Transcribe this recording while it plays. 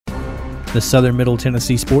The Southern Middle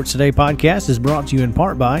Tennessee Sports Today podcast is brought to you in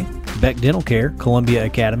part by Beck Dental Care, Columbia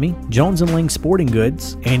Academy, Jones & Ling Sporting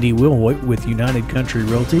Goods, Andy Wilhoit with United Country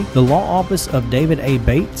Realty, the law office of David A.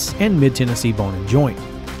 Bates, and Mid-Tennessee Bone & Joint.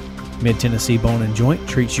 Mid-Tennessee Bone & Joint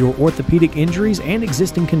treats your orthopedic injuries and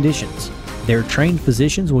existing conditions. Their trained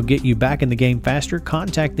physicians will get you back in the game faster.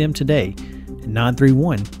 Contact them today at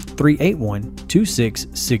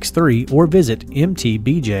 931-381-2663 or visit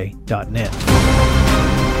mtbj.net.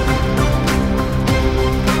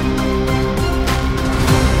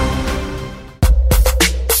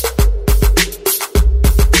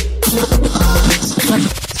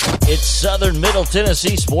 It's Southern Middle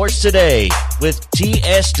Tennessee Sports Today with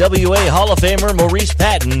TSWA Hall of Famer Maurice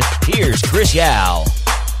Patton. Here's Chris Yao.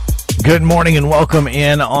 Good morning and welcome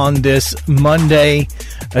in on this Monday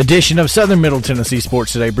edition of Southern Middle Tennessee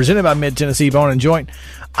Sports Today, presented by Mid-Tennessee Bone & Joint.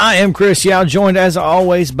 I am Chris Yao, joined as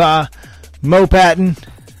always by Mo Patton.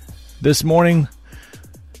 This morning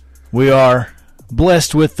we are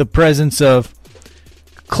blessed with the presence of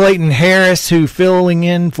Clayton Harris, who filling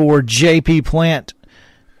in for J.P. Plant.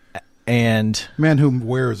 And man who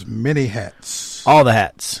wears many hats. All the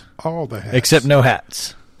hats. All the hats. Except no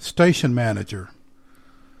hats. Station manager.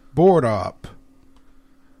 Board op.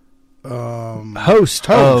 Host.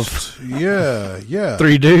 Yeah.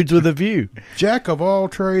 Three Dudes with a View. Jack of all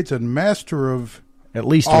trades and master of at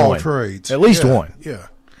least all one. trades. At least one. Yeah.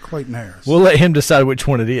 Clayton Harris. We'll let him decide which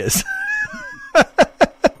one it is.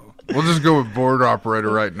 We'll just go with board operator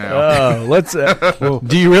right now. Let's.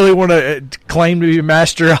 Do you really want to claim to be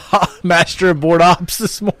master of board ops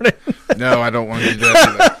this morning? No, I don't want to do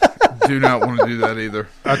that. Do not want to do that either.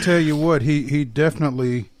 I tell you what, he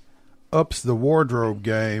definitely ups the wardrobe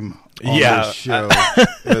game on this show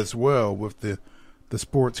as well with the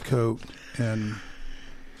sports coat and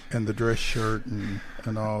the dress shirt and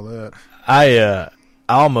all that. I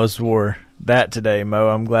almost wore that today, Mo.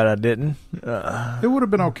 I'm glad I didn't. It would have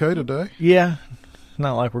been okay today. Yeah.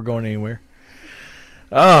 Not like we're going anywhere.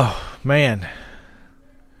 Oh, man.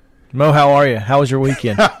 Mo, how are you? How was your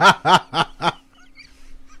weekend?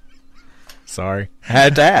 Sorry. I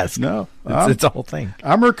had to ask. No. It's a whole thing.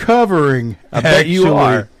 I'm recovering. I bet you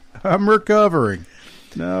are. I'm recovering.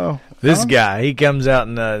 No. This guy, he comes out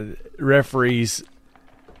and referees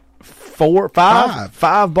five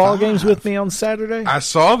ball games with me on Saturday. I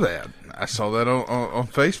saw that. On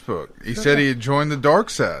Facebook. He said he had joined the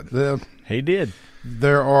dark side. He did.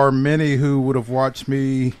 There are many who would have watched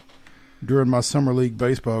me during my summer league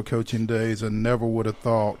baseball coaching days and never would have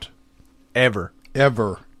thought ever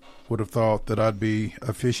would have thought that I'd be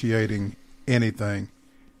officiating anything.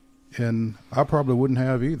 And I probably wouldn't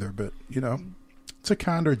have either, but, it's a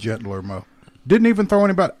kinder, gentler Mo. Didn't even throw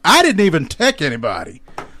anybody. I didn't even tech anybody.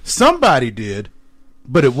 Somebody did,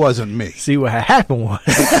 but it wasn't me. See, what happened was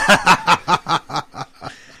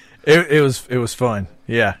it was fun.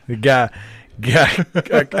 Yeah, the guy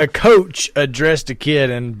a coach addressed a kid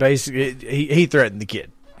and basically he threatened the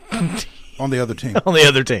kid. On the other team. On the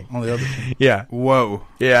other team. Yeah. Whoa.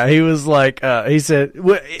 Yeah, he was like, he said,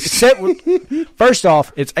 first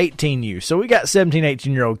off, it's 18U. So we got 17,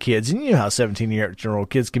 18-year-old kids, and you know how 17, 18-year-old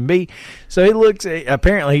kids can be. So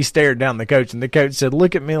apparently he stared down the coach, and the coach said,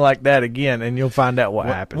 look at me like that again, and you'll find out what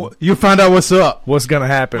happened. You'll find out what's up. What's going to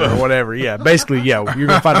happen or whatever. Yeah, basically, you're going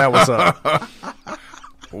to find out what's up.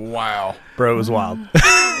 Wow. Bro, it was wild.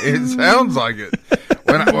 It sounds like it.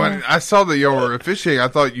 When I saw that y'all were officiating, I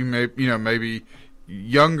thought maybe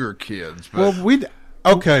younger kids. But. Well,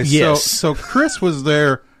 yes. So Chris was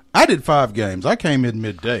there. I did 5 games. I came in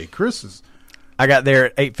midday. I got there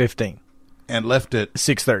at 8:15 and left at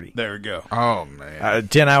 6:30. There we go. Oh man,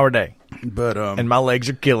 10-hour day. But and my legs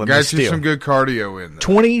are killing me got still. you some good cardio in there.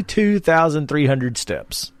 22,300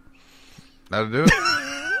 steps. That'll do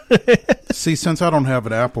it. See, since I don't have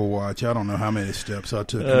an Apple Watch, I don't know how many steps I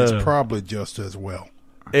took. And it's probably just as well.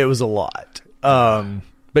 It was a lot.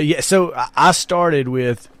 But yeah, so I started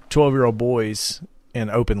with 12-year-old boys in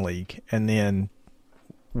open league, and then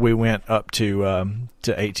we went up to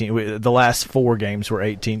 18. The last 4 games were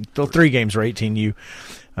 18. The 3 games were 18U.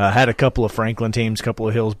 Had a couple of Franklin teams, a couple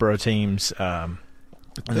of Hillsboro teams. And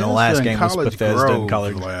the last game was Bethesda and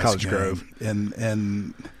College Grove.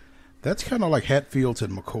 And that's kind of like Hatfields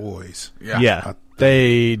and McCoys. Yeah.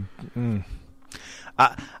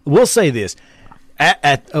 I will say this.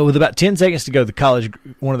 With about 10 seconds to go,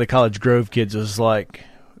 one of the College Grove kids was like,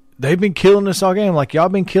 they've been killing us all game. Like, y'all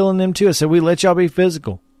been killing them too. I said, we let y'all be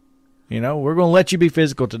physical. We're going to let you be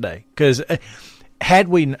physical today. Because had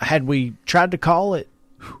we tried to call it,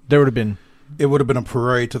 it would have been a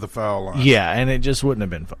parade to the foul line. Yeah, and it just wouldn't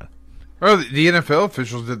have been fun. Well, the NFL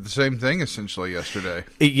officials did the same thing essentially yesterday.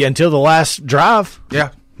 Yeah, until the last drive.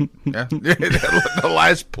 Yeah. Yeah. The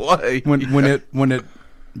last play. When it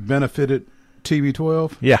benefited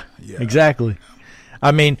TB12. Yeah, exactly.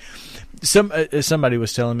 I mean, somebody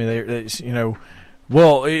was telling me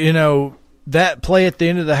that play at the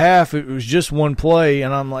end of the half, it was just one play,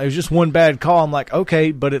 and I'm like, it was just one bad call. I'm like,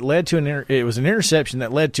 okay, but it led to it was an interception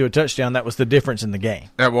that led to a touchdown. That was the difference in the game.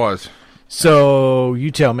 That was. So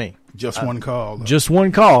you tell me. Just one call. Though. Just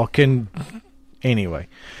one call can. Anyway,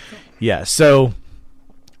 yeah. So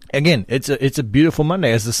again, it's a beautiful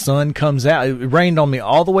Monday as the sun comes out. It rained on me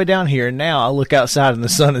all the way down here, and now I look outside and the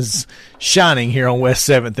sun is shining here on West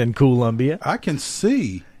 7th in Columbia. I can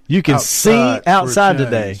see. You can see outside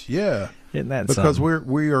today. Yeah, isn't that because something?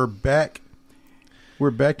 we are back.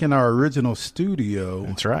 We're back in our original studio.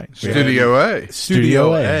 That's right. Studio A.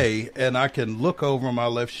 Studio A, and I can look over my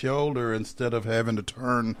left shoulder instead of having to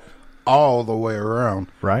turn all the way around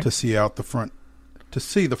to see out the front, to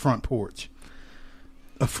see the front porch.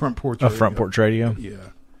 A front porch radio. Yeah.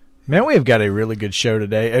 Man, we have got a really good show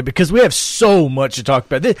today because we have so much to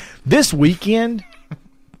talk about. This weekend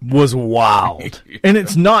was wild. And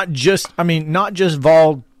it's not just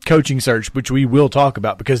Vol coaching search, which we will talk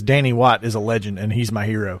about because Danny White is a legend and he's my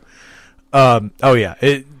hero. Dude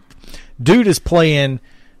is playing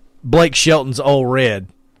Blake Shelton's Old Red.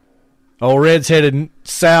 Old Red's headed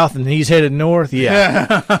south and he's headed north.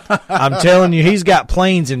 Yeah. I'm telling you, he's got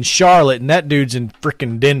planes in Charlotte and that dude's in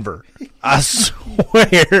freaking Denver. I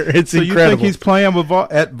swear, it's incredible. So you think he's playing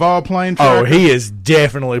at Vol Plane Oh, Trackers? he is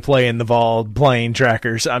definitely playing the Vol Plane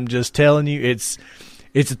Trackers. I'm just telling you, it's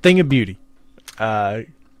a thing of beauty. As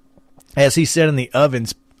he said in the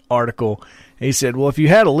Ovens article, he said, well, if you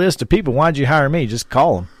had a list of people, why'd you hire me? Just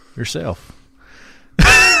call them yourself.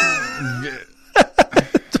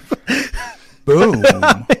 Boom.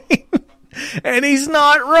 And he's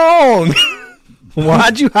not wrong.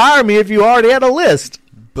 Why'd you hire me if you already had a list?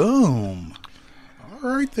 Boom.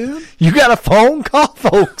 All right, then. You got a phone call,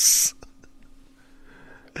 folks.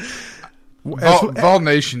 Vol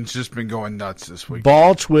Nation's just been going nuts this week.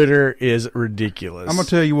 Vol Twitter is ridiculous. I'm going to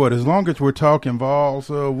tell you what, as long as we're talking Vols,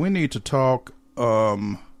 we need to talk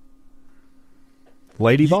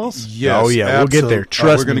Lady Vols? Yes. Oh, yeah, we'll get there.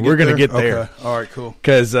 Trust me, we're going to get there. Okay. All right, cool.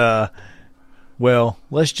 Because,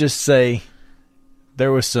 let's just say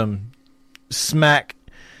there was some smack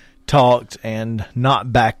talked and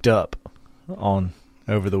not backed up on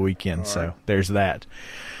over the weekend. Right. So there's that.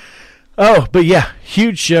 Oh, but yeah,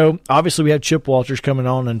 huge show. Obviously, we have Chip Walters coming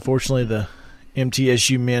on. Unfortunately, the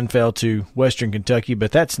MTSU men fell to Western Kentucky,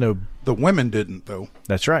 but that's no. The women didn't, though.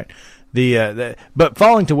 That's right. But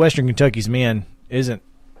falling to Western Kentucky's men isn't.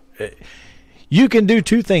 You can do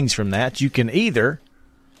two things from that. You can either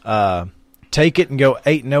take it and go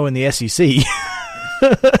 8-0 in the SEC,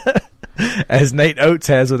 as Nate Oates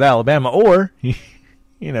has with Alabama, or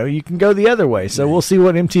you can go the other way. So we'll see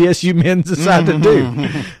what MTSU men decide to do.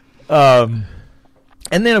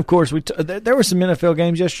 And then, of course, there were some NFL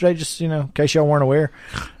games yesterday, just in case y'all weren't aware.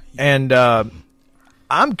 And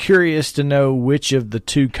I'm curious to know which of the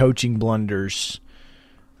two coaching blunders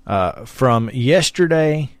from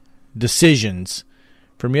yesterday, decisions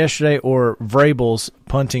from yesterday, or Vrabel's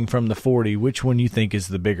punting from the 40, which one you think is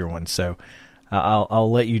the bigger one. So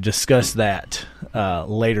I'll let you discuss that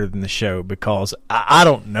later in the show because I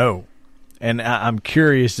don't know. And I'm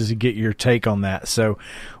curious to get your take on that. So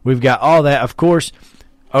we've got all that. Of course,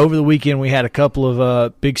 over the weekend we had a couple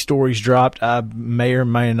of big stories dropped. I may or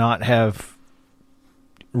may not have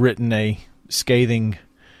written a scathing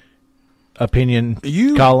opinion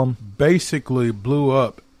column. Basically blew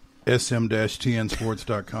up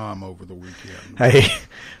sm-tnsports.com over the weekend. Hey,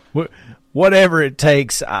 whatever it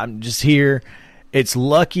takes, I'm just here. It's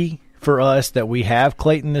lucky for us that we have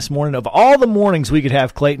Clayton this morning. Of all the mornings we could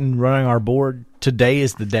have Clayton running our board, today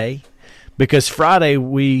is the day. Because Friday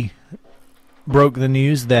we broke the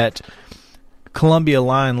news that Columbia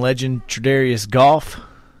Lion legend Tredarius Goff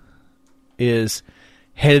is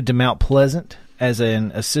headed to Mount Pleasant as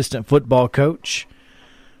an assistant football coach.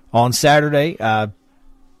 On Saturday, I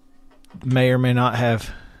may or may not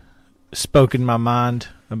have spoken my mind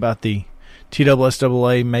about the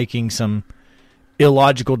TSSAA making some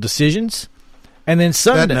illogical decisions. And then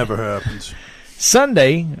Sunday, that never happens.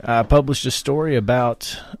 Sunday, I published a story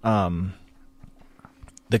about the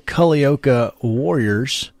Culleoka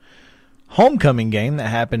Warriors homecoming game that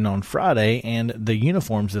happened on Friday and the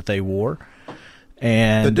uniforms that they wore.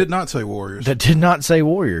 And that did not say Warriors. That did not say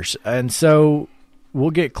Warriors. And so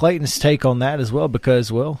we'll get Clayton's take on that as well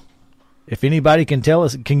because, if anybody can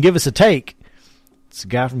give us a take, it's a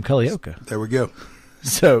guy from Culleoka. There we go.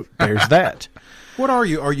 So there's that. What are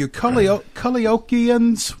you? Are you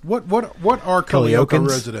Culleokians? What are Culleoka Culleokans?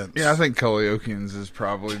 residents? Yeah, I think Culleokians is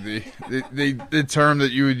probably the term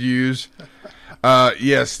that you would use.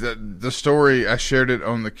 Yes, the story, I shared it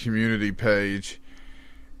on the community page,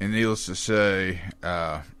 and needless to say,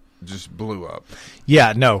 just blew up.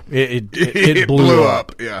 Yeah, no, it blew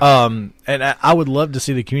up. Yeah. And I would love to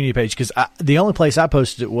see the community page because the only place I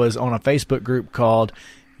posted it was on a Facebook group called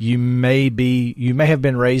 "You may have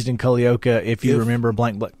been raised in Culleoka if you remember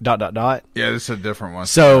blank. Yeah, this is a different one.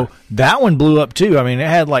 So that one blew up too. I mean, it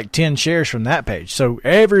had like 10 shares from that page. So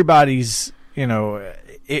everybody's,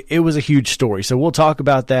 it was a huge story. So we'll talk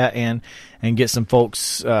about that and get some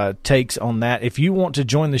folks' takes on that. If you want to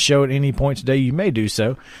join the show at any point today, you may do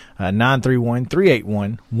so.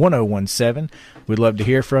 931-381-1017. We'd love to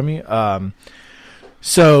hear from you.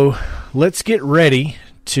 So let's get ready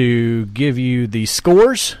to give you the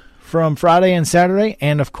scores from Friday and Saturday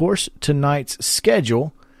and, of course, tonight's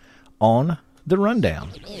schedule on the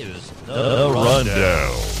Rundown. The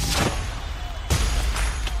Rundown.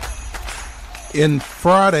 In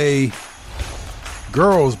Friday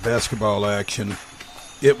girls basketball action,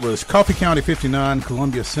 it was Coffee County 59,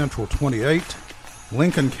 Columbia Central 28,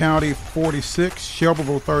 Lincoln County 46,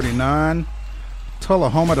 Shelbyville 39,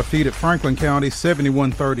 Tullahoma defeated Franklin County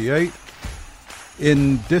 71-38.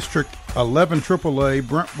 In District 11 AAA,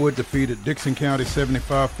 Brentwood defeated Dixon County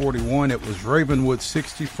 75-41. It was Ravenwood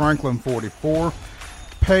 60, Franklin 44.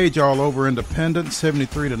 Page all over Independence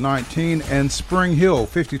 73-19, and Spring Hill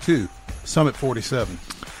 52, Summit 47.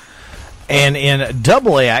 And in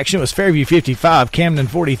Double-A action, it was Fairview 55, Camden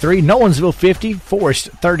 43, Nolensville 50, Forest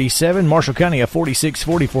 37, Marshall County a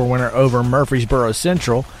 46-44 winner over Murfreesboro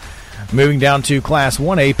Central. Moving down to Class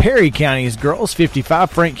 1A, Perry County's girls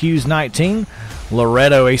 55, Frank Hughes 19,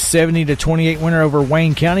 Loretto a 70-28 winner over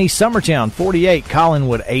Wayne County, Summertown 48,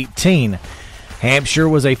 Collinwood 18. Hampshire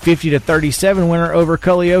was a 50-37 winner over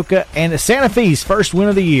Culleoka, and Santa Fe's first win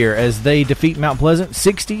of the year as they defeat Mount Pleasant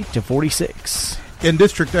 60-46. In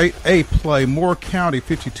District 8A play, Moore County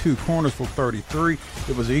 52, Cornersville 33.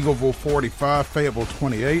 It was Eagleville 45, Fayetteville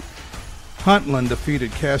 28. Huntland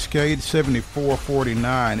defeated Cascade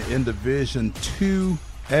 74-49. In Division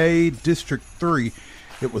 2A, District 3,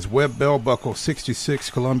 it was Webb Bell Buckle 66,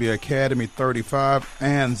 Columbia Academy 35,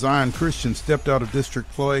 and Zion Christian stepped out of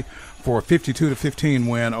district play for a 52-15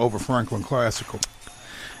 win over Franklin Classical.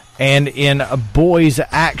 And in boys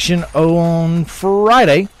action on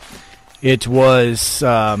Friday, it was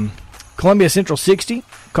Columbia Central 60,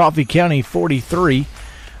 Coffee County 43.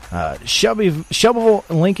 Shelbyville,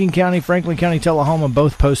 Lincoln County, Franklin County, Tullahoma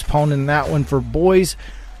both postponed in that one for boys.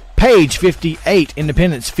 Page 58,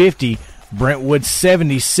 Independence 50, Brentwood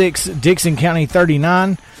 76, Dixon County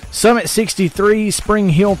 39, Summit 63, Spring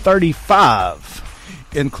Hill 35.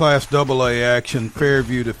 In Class AA action,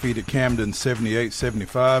 Fairview defeated Camden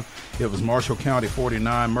 78-75. It was Marshall County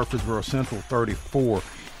 49, Murfreesboro Central 34.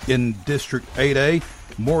 In District 8A,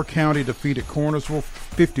 Moore County defeated Cornersville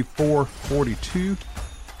 54-42.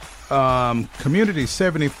 Community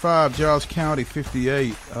 75, Giles County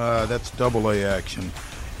 58. That's AA action.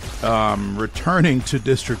 Returning to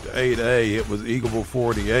District 8A, it was Eagleville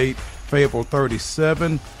 48, Fayetteville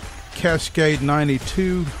 37, Cascade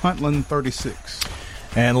 92, Huntland 36.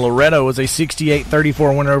 And Loretto was a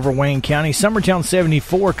 68-34 winner over Wayne County. Summertown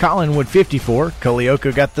 74, Collinwood 54.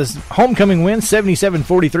 Culleoka got the homecoming win,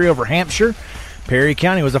 77-43 over Hampshire. Perry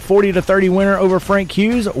County was a 40-30 winner over Frank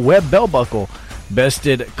Hughes. Webb Bell Buckle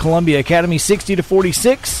bested Columbia Academy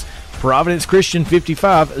 60-46. Providence Christian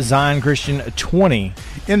 55, Zion Christian 20.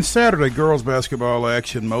 In Saturday girls basketball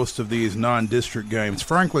action, most of these non-district games,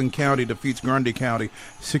 Franklin County defeats Grundy County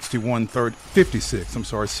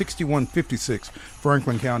 61-56.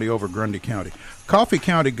 Franklin County over Grundy County. Coffee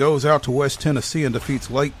County goes out to West Tennessee and defeats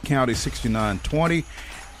Lake County 69-20.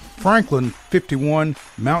 Franklin 51,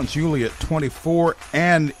 Mount Juliet 24,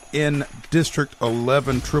 and in District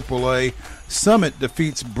 11 AAA, Summit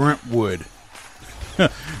defeats Brentwood.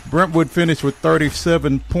 Brentwood finished with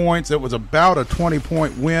 37 points. It was about a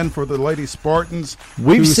 20-point win for the Lady Spartans.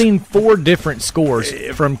 We've seen 4 different scores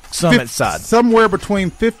from Summit's side. Somewhere between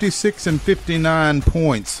 56 and 59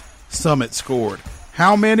 points Summit scored.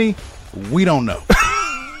 How many? We don't know.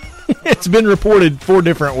 It's been reported 4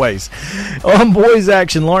 different ways. On boys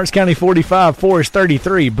action, Lawrence County 45, Forest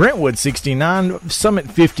 33, Brentwood 69, Summit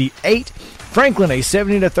 58, Franklin a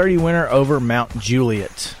 70-30 winner over Mount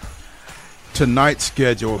Juliet. Tonight's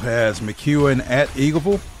schedule has McEwen at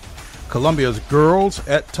Eagleville, Columbia's girls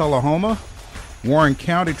at Tullahoma, Warren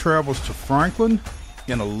County travels to Franklin.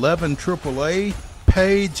 In 11 AAA,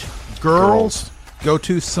 Page girls go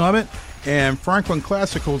to Summit, And Franklin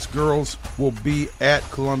Classicals girls will be at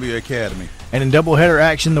Columbia Academy. And in doubleheader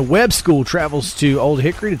action, the Webb School travels to Old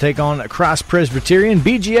Hickory to take on Christ Presbyterian.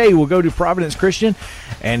 BGA will go to Providence Christian,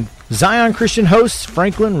 and Zion Christian hosts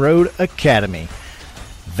Franklin Road Academy.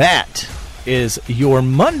 That is your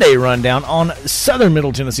Monday rundown on Southern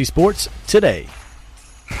Middle Tennessee Sports Today.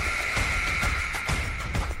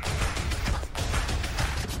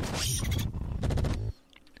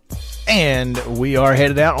 And we are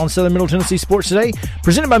headed out on Southern Middle Tennessee Sports Today,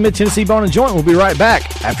 presented by Mid-Tennessee Bone & Joint. We'll be right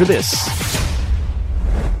back after this.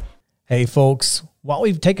 Hey, folks. While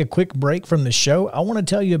we take a quick break from the show, I want to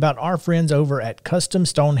tell you about our friends over at Custom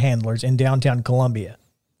Stone Handlers in downtown Columbia.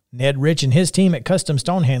 Ned Rich and his team at Custom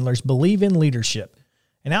Stone Handlers believe in leadership.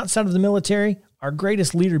 And outside of the military, our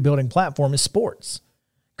greatest leader-building platform is sports.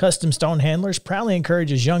 Custom Stone Handlers proudly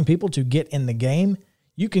encourages young people to get in the game.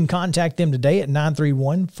 You can contact them today at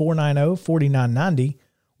 931-490-4990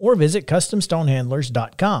 or visit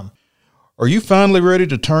CustomStonehandlers.com. Are you finally ready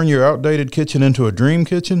to turn your outdated kitchen into a dream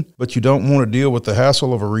kitchen, but you don't want to deal with the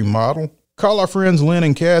hassle of a remodel? Call our friends Lynn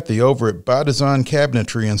and Kathy over at By Design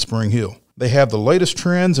Cabinetry in Spring Hill. They have the latest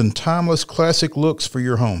trends and timeless classic looks for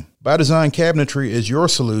your home. By Design Cabinetry is your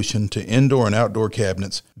solution to indoor and outdoor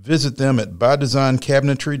cabinets. Visit them at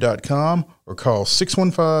ByDesignCabinetry.com or call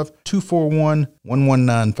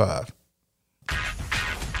 615-241-1195.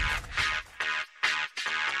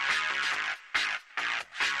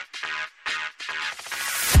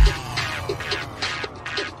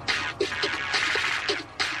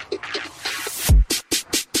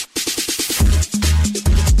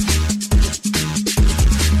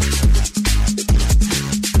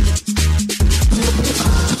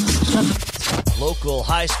 Local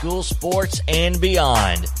high school sports and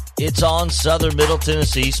beyond. It's on Southern Middle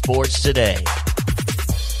Tennessee Sports Today.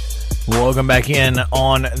 Welcome back in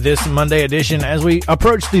on this Monday edition. As we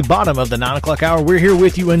approach the bottom of the 9 o'clock hour, we're here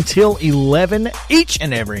with you until 11 each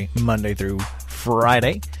and every Monday through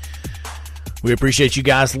Friday. We appreciate you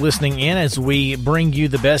guys listening in as we bring you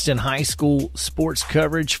the best in high school sports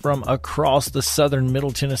coverage from across the Southern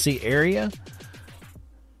Middle Tennessee area.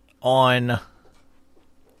 On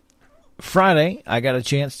Friday, I got a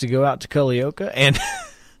chance to go out to Culleoka, and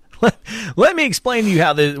let me explain to you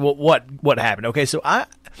how what happened. Okay, so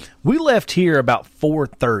we left here about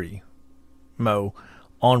 4:30, Mo,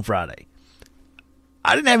 on Friday.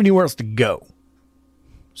 I didn't have anywhere else to go,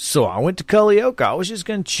 so I went to Culleoka. I was just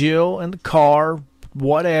going to chill in the car,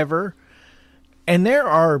 whatever, and there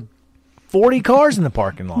are 40 cars in the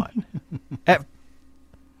parking lot at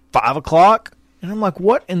 5 o'clock, and I'm like,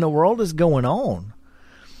 what in the world is going on?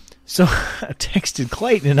 So I texted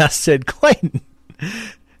Clayton and I said, Clayton,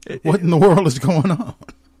 what in the world is going on?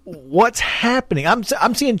 What's happening? I'm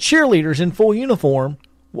seeing cheerleaders in full uniform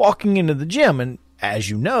walking into the gym. And as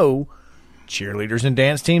you know, cheerleaders and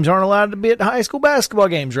dance teams aren't allowed to be at high school basketball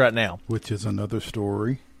games right now. Which is another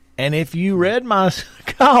story. And if you read my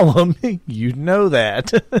column, you'd know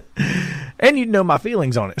that. And you'd know my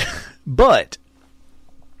feelings on it. But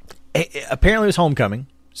apparently it was homecoming.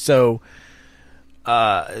 So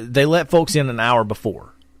they let folks in an hour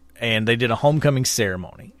before, and they did a homecoming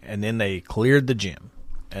ceremony, and then they cleared the gym,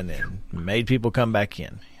 and then made people come back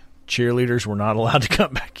in. Cheerleaders were not allowed to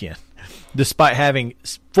come back in, despite having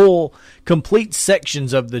complete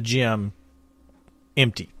sections of the gym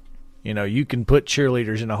empty. You know, you can put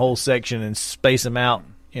cheerleaders in a whole section and space them out,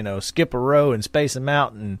 skip a row and space them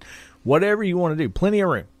out, and whatever you want to do. Plenty of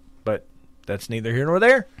room, but that's neither here nor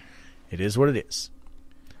there. It is what it is.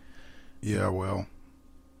 Yeah, well.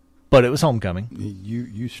 But it was homecoming.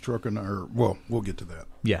 You struck a nerve. Well, we'll get to that.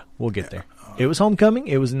 Yeah, we'll get there. It was homecoming.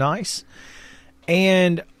 It was nice.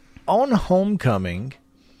 And on homecoming,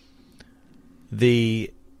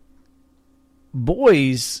 the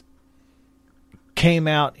boys came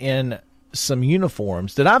out in some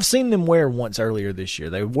uniforms that I've seen them wear once earlier this year.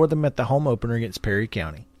 They wore them at the home opener against Perry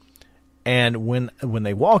County. And when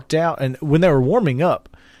they walked out and when they were warming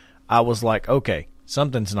up, I was like, okay,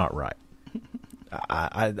 something's not right.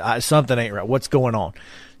 Something ain't right. What's going on?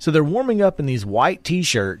 So they're warming up in these white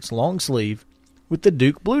T-shirts, long sleeve, with the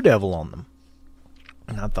Duke Blue Devil on them.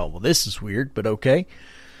 And I thought, well, this is weird, but okay.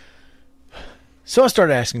 So I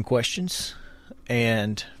started asking questions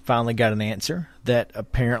and finally got an answer that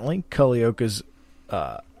apparently Culleoka's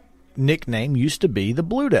nickname used to be the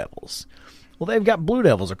Blue Devils. Well, they've got Blue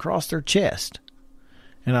Devils across their chest.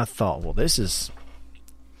 And I thought, well, this is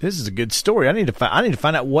a good story. I need to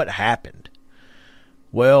find out what happened.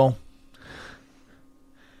 Well,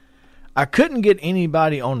 I couldn't get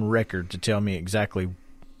anybody on record to tell me exactly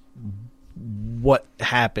what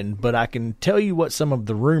happened, but I can tell you what some of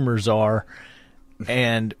the rumors are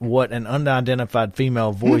and what an unidentified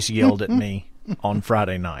female voice yelled at me on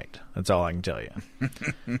Friday night. That's all I can tell you.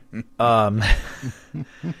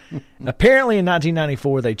 Apparently in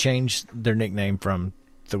 1994 they changed their nickname from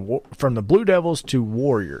the Blue Devils to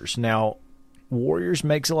Warriors. Now, Warriors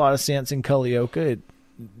makes a lot of sense in Culleoka.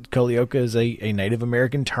 Culleoka is a Native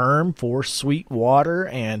American term for sweet water,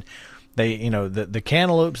 and they, the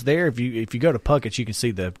cantaloupes there. If you go to Puckett's, you can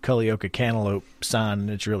see the Culleoka cantaloupe sign, and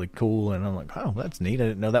it's really cool. And I'm like, oh, that's neat. I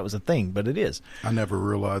didn't know that was a thing, but it is. I never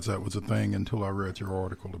realized that was a thing until I read your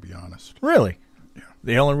article, to be honest. Really? Yeah.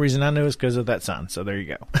 The only reason I knew is because of that sign. So there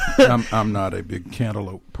you go. I'm not a big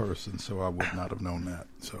cantaloupe person, so I would not have known that.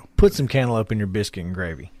 So Put some cantaloupe in your biscuit and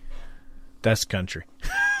gravy. That's country.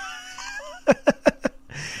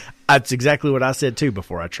 That's exactly what I said too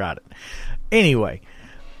before I tried it. Anyway,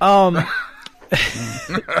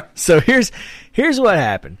 so here's what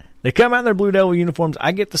happened. They come out in their Blue Devil uniforms.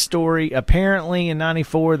 I get the story. Apparently in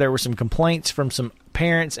 94 there were some complaints from some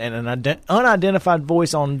parents, and an unidentified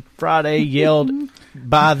voice on Friday yelled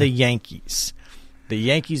by the Yankees. The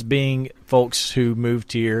Yankees being folks who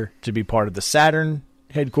moved here to be part of the Saturn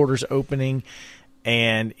headquarters opening,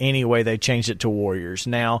 and anyway they changed it to Warriors.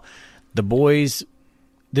 Now, the boys,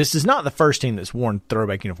 this is not the first team that's worn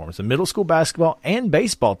throwback uniforms. The middle school basketball and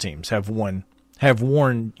baseball teams have worn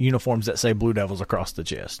uniforms that say Blue Devils across the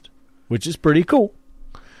chest, which is pretty cool.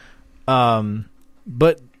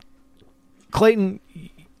 But Clayton,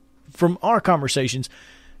 from our conversations,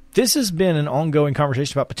 this has been an ongoing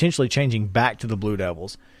conversation about potentially changing back to the Blue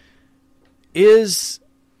Devils. Is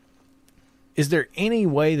there any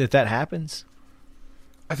way that happens?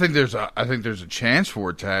 I think there's a chance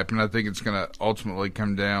for it to happen. I think it's going to ultimately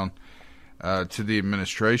come down to the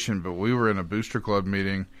administration. But we were in a Booster Club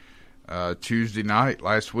meeting Tuesday night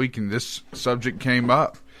last week, and this subject came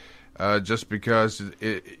up just because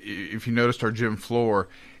if you noticed our gym floor,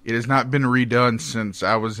 it has not been redone since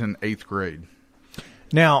I was in 8th grade.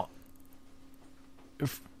 Now,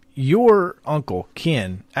 your uncle,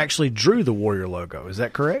 Ken, actually drew the Warrior logo. Is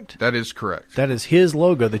that correct? That is correct. That is his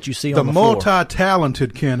logo that you see on the floor. The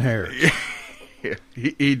multi-talented Ken Harris. Yeah,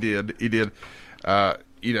 he did. He did.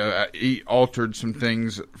 He altered some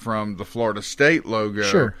things from the Florida State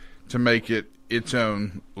logo to make it its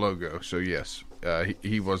own logo. So, yes,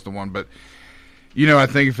 he was the one. But, I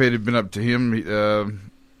think if it had been up to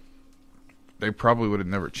him, they probably would have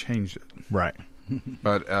never changed it. Right.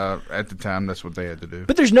 But at the time, that's what they had to do.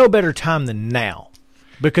 But there's no better time than now,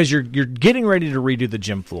 because you're getting ready to redo the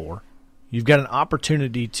gym floor. You've got an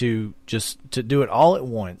opportunity to do it all at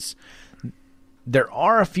once. There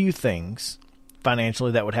are a few things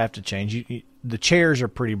financially that would have to change. The chairs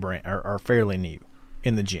are are fairly new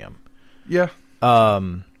in the gym. Yeah.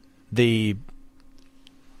 The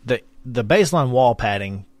baseline wall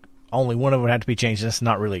padding, only one of them would have to be changed. That's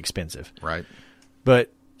not really expensive. Right.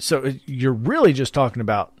 But so you're really just talking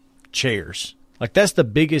about chairs. Like, that's the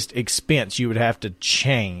biggest expense you would have to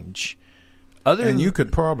change. And you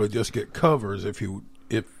could probably just get covers if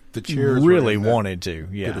the chairs really wanted to.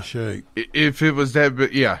 Yeah. Get a shape. If it was that,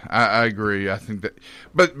 but yeah, I agree. I think that,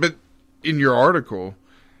 but in your article,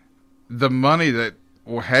 the money that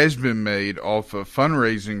has been made off of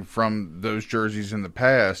fundraising from those jerseys in the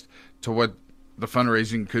past to what the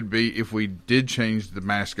fundraising could be if we did change the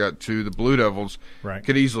mascot to the Blue Devils, right,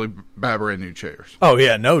 could easily buy brand new chairs. Oh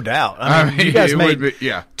yeah, no doubt. I mean you guys made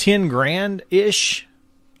 $10,000 ish,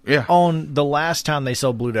 on the last time they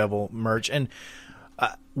sold Blue Devil merch. And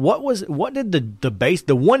what did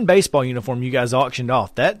the one baseball uniform you guys auctioned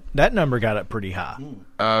off, that number got up pretty high?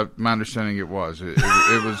 My understanding it was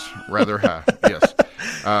rather high. Yes.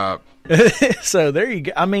 So there you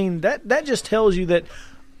go. I mean that just tells you that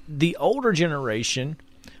the older generation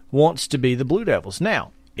wants to be the Blue Devils.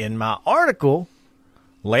 Now, in my article,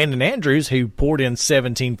 Landon Andrews, who poured in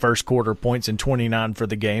 17 first quarter points and 29 for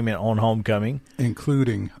the game on homecoming,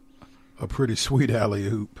 including a pretty sweet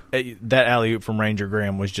alley-oop. That alley-oop from Ranger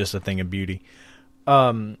Graham was just a thing of beauty.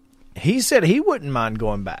 He said he wouldn't mind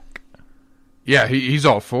going back. Yeah, he's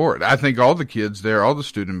all for it. I think all the kids there, all the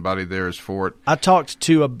student body there is for it. I talked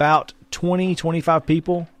to about 20, 25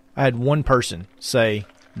 people. I had one person say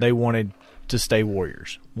they wanted to stay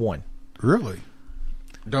Warriors. One. Really?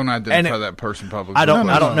 Don't identify that person publicly. I don't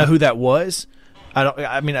know who that was.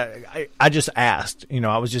 I just asked.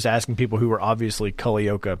 I was just asking people who were obviously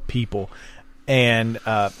Culleoka people, and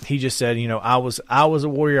he just said, I was a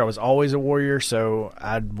Warrior. I was always a Warrior, so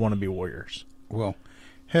I'd want to be Warriors. Well,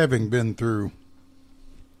 having been through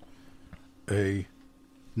a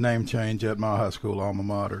name change at my high school alma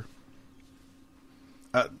mater,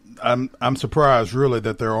 I'm surprised really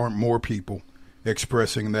that there aren't more people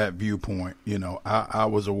expressing that viewpoint. You know, I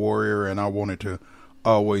was a Warrior, and I wanted to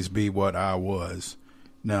always be what I was.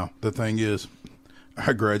 Now, the thing is,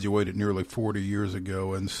 I graduated nearly 40 years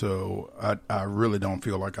ago, and so I really don't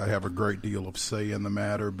feel like I have a great deal of say in the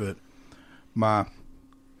matter, but well,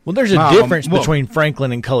 there's a difference between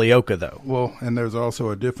Franklin and Culleoka, though. Well, and there's also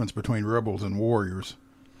a difference between Rebels and Warriors.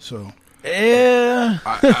 So, yeah,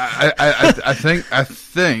 I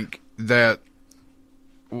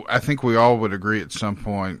think we all would agree at some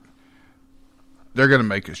point they're going to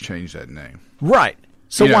make us change that name, right?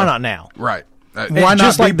 So why not now? Right? Why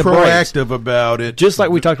not be proactive about it? Just like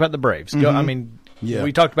we talked about the Braves. Mm-hmm. I mean,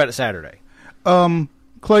 we talked about it Saturday.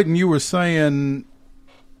 Clayton, you were saying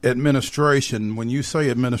administration. When you say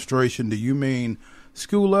administration, do you mean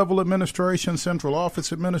school level administration, central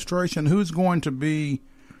office administration? Who's going to be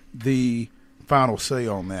the final say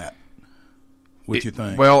on that? What you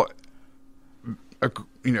think? Well,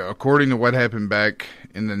 according to what happened back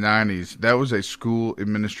in the 90s, that was a school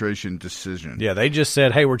administration decision. Yeah, they just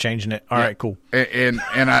said, "Hey, we're changing it." All right, cool. And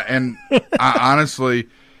I honestly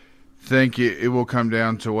think it will come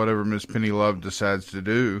down to whatever Miss Penny Love decides to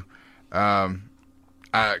do.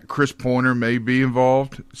 Chris Pointer may be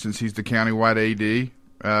involved since he's the countywide AD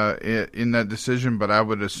in that decision, but I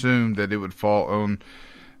would assume that it would fall on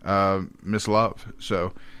Miss Love.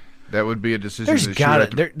 So that would be a decision. There's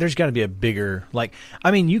got to be a bigger,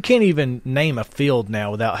 you can't even name a field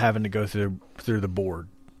now without having to go through the board.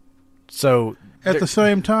 So at the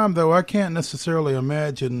same time, though, I can't necessarily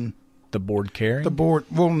imagine the board caring.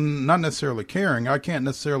 Well, not necessarily caring. I can't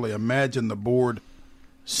necessarily imagine the board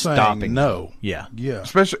stopping no. Yeah.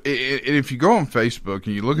 Especially if you go on Facebook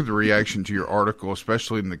and you look at the reaction to your article,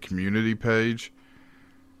 especially in the community page,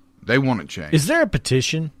 they want it changed. Is there a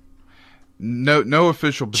petition? No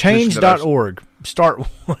official petition. Change.org. Start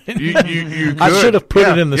one. You could. I should have put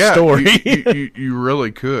it in the story. You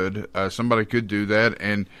really could. Somebody could do that,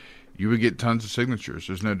 and you would get tons of signatures.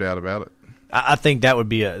 There's no doubt about it. I think that would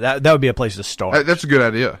be a place to start. That's a good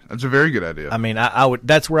idea. That's a very good idea. I mean, I would.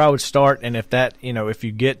 That's where I would start. And if that, if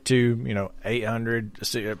you get to 800,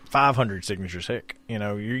 500 signatures, heck,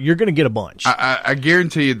 you're going to get a bunch. I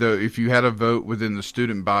guarantee you, though, if you had a vote within the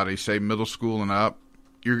student body, say middle school and up,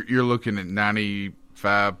 you're looking at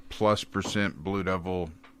 95+% Blue Devil.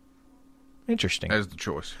 Interesting. As the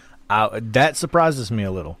choice. That surprises me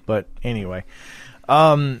a little, but anyway.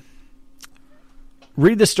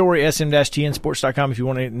 Read the story, sm-tnsports.com, if you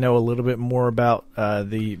want to know a little bit more about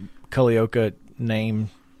the Culleoka name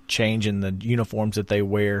change and the uniforms that they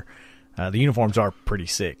wear. The uniforms are pretty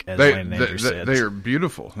sick, as Landon Andrews said. They are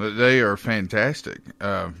beautiful. They are fantastic.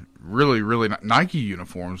 Really, really Nike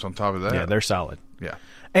uniforms on top of that. Yeah, they're solid. Yeah.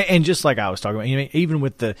 And just like I was talking about, even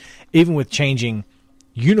with changing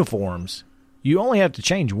uniforms, you only have to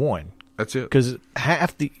change one. That's it. Because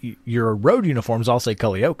half your road uniforms all say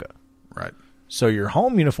Culleoka. Right. So your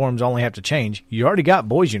home uniforms only have to change. You already got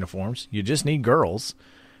boys' uniforms. You just need girls.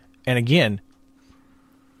 And again,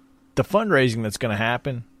 the fundraising that's going to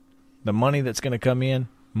happen, the money that's going to come in,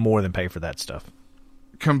 more than pay for that stuff.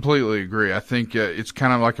 Completely agree. I think it's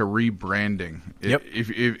kind of like a rebranding. Yep.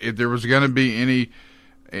 If there was going to be any,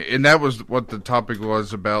 and that was what the topic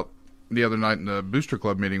was about the other night in the Booster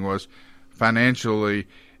Club meeting, was financially,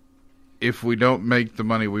 if we don't make the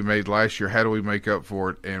money we made last year, how do we make up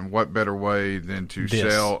for it? And what better way than to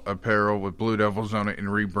sell apparel with Blue Devils on it and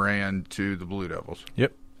rebrand to the Blue Devils?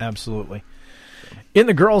 Yep, absolutely. In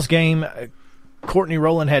the girls' game, Courtney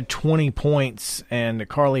Rowland had 20 points and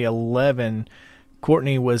Carly 11.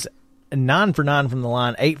 Courtney was 9 for 9 from the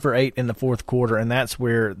line, 8 for 8 in the fourth quarter, and that's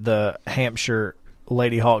where the Hampshire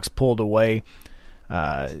Lady Hawks pulled away. They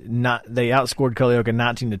outscored Culleoka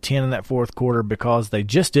 19-10 in that fourth quarter because they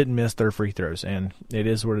just didn't miss their free throws, and it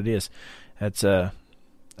is what it is. That's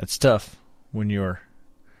tough when you're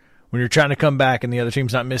trying to come back and the other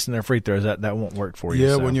team's not missing their free throws. That won't work for you.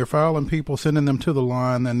 Yeah, so. When you're fouling people, sending them to the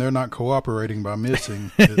line, and they're not cooperating by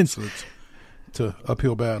missing, it's an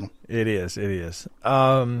uphill battle. It is.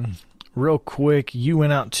 Real quick, you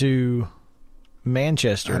went out to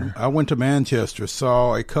Manchester. I went to Manchester,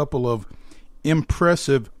 saw a couple of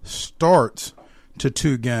impressive starts to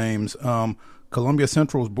two games. Columbia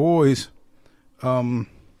Central's boys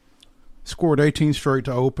scored 18 straight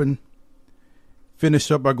to open,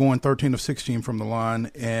 finished up by going 13 of 16 from the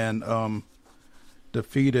line, and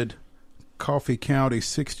defeated Coffee County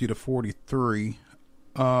 60-43.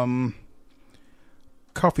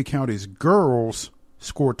 Coffee County's girls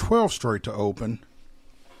scored 12 straight to open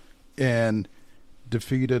and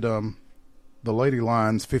defeated the Lady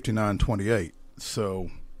Lions 59-28. So,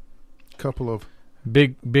 couple of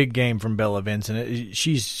Big game from Bella Vincent.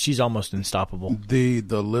 She's almost unstoppable. The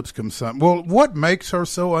Lipscomb son. Well, what makes her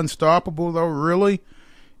so unstoppable, though, really,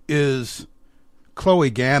 is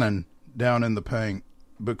Chloe Gannon down in the paint,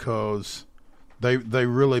 because they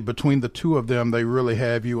really, between the two of them, they really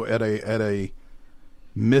have you at a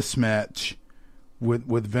mismatch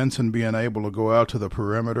with Vincent being able to go out to the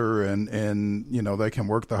perimeter and you know, they can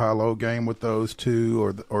work the high-low game with those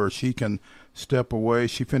two, or she can step away.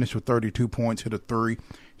 She finished with 32 points, hit a 3.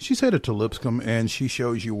 She's headed to Lipscomb, and she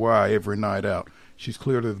shows you why every night out. She's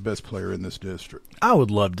clearly the best player in this district. I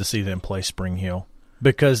would love to see them play Spring Hill,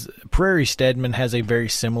 because Prairie Stedman has a very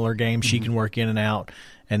similar game. She can work in and out.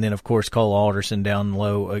 And then, of course, Cole Alderson down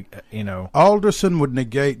low, you know. Alderson would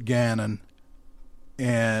negate Gannon,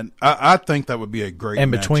 and I think that would be a great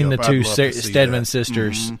And between matchup. the two I'd love to see Stedman that.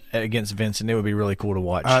 sisters against Vincent, it would be really cool to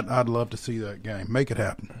watch. I'd love to see that game. Make it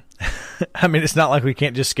happen. I mean, it's not like we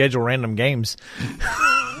can't just schedule random games.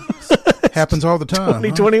 Happens all the time.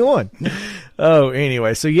 2021. Oh,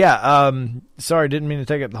 anyway. So, yeah, sorry, didn't mean to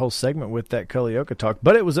take up the whole segment with that Culleoka talk.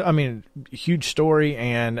 But it was, I mean, a huge story,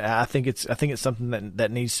 and I think it's something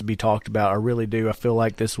that needs to be talked about. I really do. I feel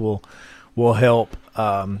like this will help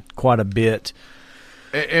quite a bit.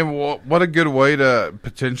 And what a good way to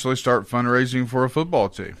potentially start fundraising for a football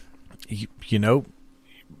team. You know,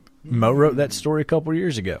 Mo wrote that story a couple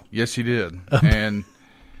years ago. Yes, he did. And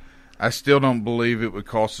I still don't believe it would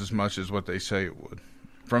cost as much as what they say it would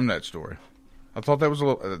from that story. I thought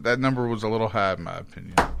that number was a little high, in my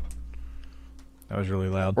opinion. That was really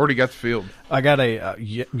loud. Already got the field. I got a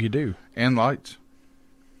you do. And lights.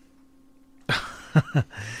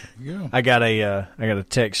 Yeah. I got a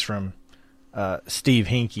text from Steve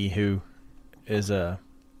Hinkie, who is a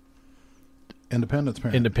Independence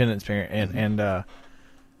parent. and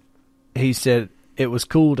he said it was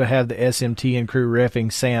cool to have the SMT and crew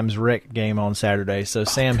reffing Sam's rec game on Saturday. So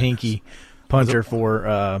Sam Hinkie, punter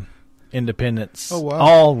for Independence,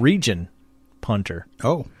 all region punter.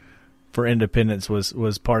 Oh, for Independence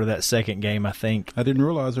was part of that second game, I think. I didn't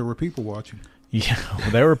realize there were people watching. Yeah,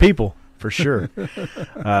 well, there were people for sure.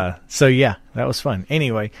 So yeah, that was fun.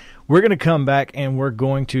 Anyway, we're going to come back and we're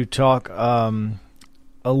going to talk a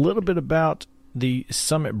little bit about the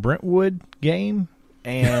Summit Brentwood game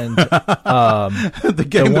and The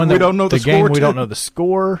game that we don't know the score game to. we don't know the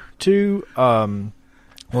score to.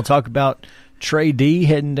 We'll talk about Trey D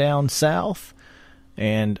heading down south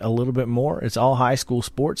and a little bit more. It's all high school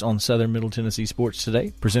sports on Southern Middle Tennessee Sports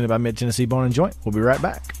Today, presented by Mid-Tennessee Bone and Joint. We'll be right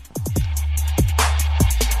back.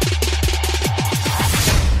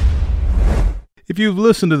 If you've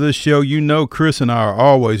listened to this show, you know Chris and I are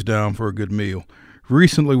always down for a good meal.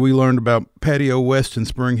 Recently, we learned about Patio West in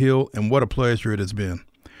Spring Hill, and what a pleasure it has been.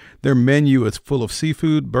 Their menu is full of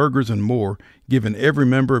seafood, burgers, and more, giving every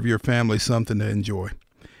member of your family something to enjoy.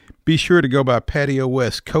 Be sure to go by Patio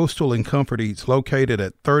West Coastal and Comfort Eats, located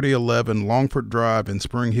at 3011 Longford Drive in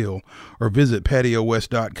Spring Hill, or visit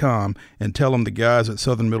PatioWest.com and tell them the guys at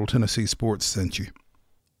Southern Middle Tennessee Sports sent you.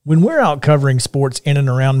 When we're out covering sports in and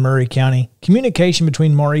around Murray County, communication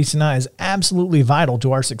between Maurice and I is absolutely vital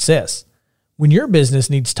to our success. When your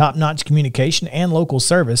business needs top-notch communication and local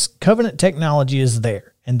service, Covenant Technology is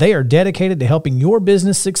there, and they are dedicated to helping your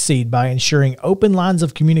business succeed by ensuring open lines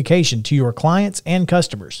of communication to your clients and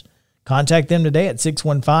customers. Contact them today at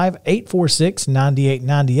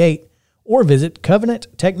 615-846-9898 or visit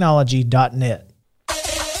covenanttechnology.net.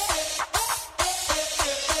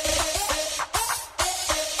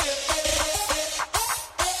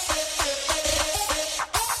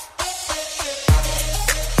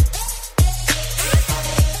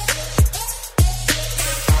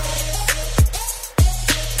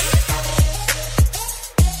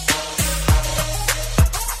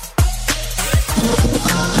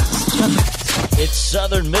 It's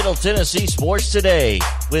Southern Middle Tennessee Sports Today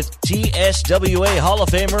with TSWA Hall of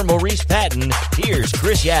Famer Maurice Patton. Here's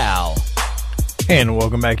Chris Yao. And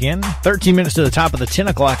welcome back in. 13 minutes to the top of the 10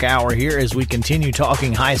 o'clock hour here as we continue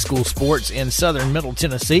talking high school sports in Southern Middle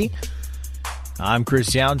Tennessee. I'm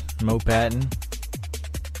Chris Yao, Mo Patton,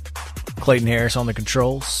 Clayton Harris on the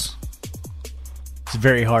controls. It's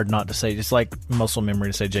very hard not to say, just like muscle memory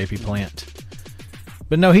to say JP Plant.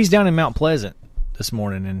 But no, he's down in Mount Pleasant this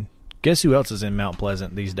morning, and guess who else is in Mount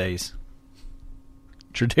Pleasant these days?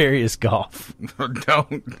 Tredarius Goff.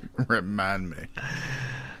 Don't remind me.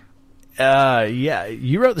 Yeah,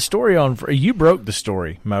 you wrote the story you broke the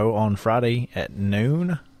story, Mo, on Friday at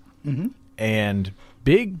noon. Mm-hmm. And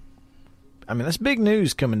that's big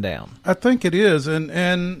news coming down. I think it is,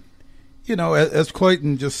 and you know, as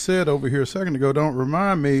Clayton just said over here a second ago, don't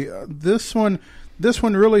remind me. This one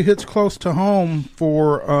really hits close to home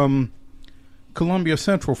for Columbia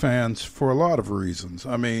Central fans for a lot of reasons.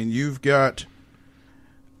 I mean, you've got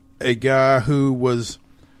a guy who was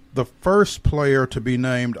the first player to be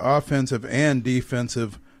named offensive and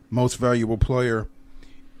defensive most valuable player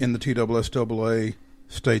in the TSSAA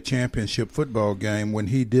state championship football game when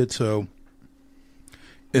he did so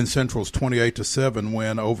in Central's 28-7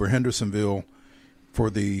 win over Hendersonville for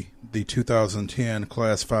the 2010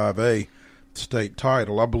 Class 5A state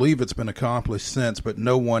title. I believe it's been accomplished since, but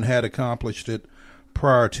no one had accomplished it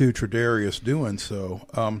prior to Tredarius doing so.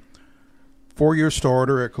 4-year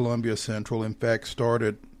starter at Columbia Central, in fact,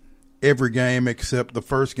 started every game except the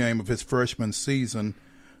first game of his freshman season.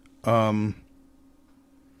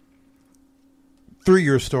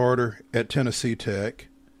 3-year starter at Tennessee Tech,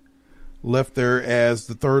 left there as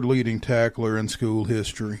the third leading tackler in school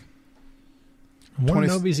history. Won an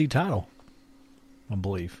OVC title, I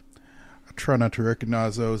believe. I try not to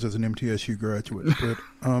recognize those as an MTSU graduate, but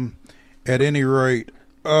at any rate,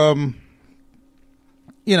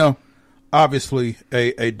 obviously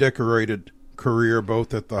a decorated career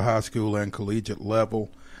both at the high school and collegiate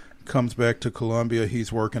level. Comes back to Columbia.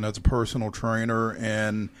 He's working as a personal trainer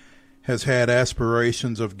and has had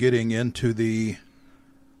aspirations of getting into the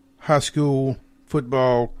high school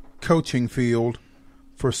football coaching field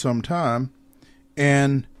for some time.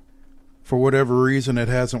 And for whatever reason, it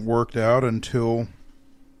hasn't worked out until,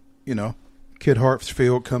 Kid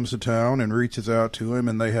Hartsfield comes to town and reaches out to him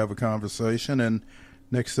and they have a conversation. And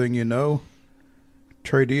next thing you know,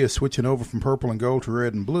 Trey D is switching over from purple and gold to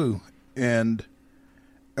red and blue. And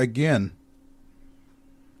again,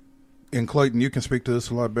 and Clayton, you can speak to this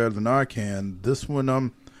a lot better than I can. This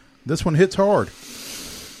one hits hard.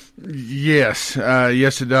 Yes,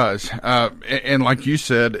 it does. And like you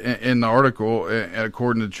said in the article,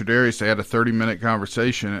 according to Tredarius, they had a 30-minute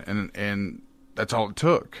conversation, and that's all it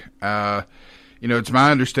took. It's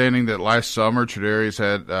my understanding that last summer Tredarius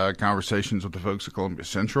had conversations with the folks at Columbia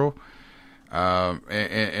Central,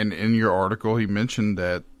 and in your article he mentioned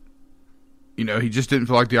that he just didn't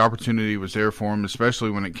feel like the opportunity was there for him,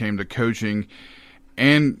 especially when it came to coaching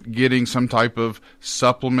and getting some type of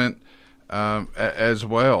supplement as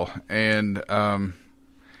well. And I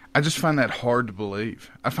just find that hard to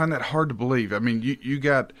believe. I mean, you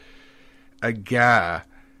got a guy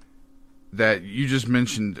that you just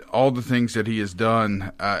mentioned all the things that he has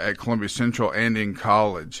done at Columbia Central and in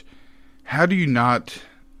college. How do you not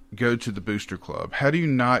go to the booster club? How do you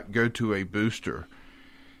not go to a booster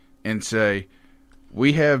and say,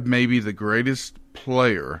 we have maybe the greatest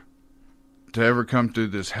player to ever come through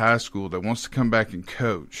this high school that wants to come back and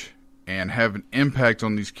coach and have an impact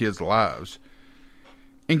on these kids' lives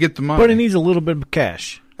and get the money. But he needs a little bit of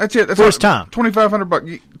cash. That's it. That's for his time.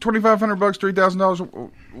 $2,500,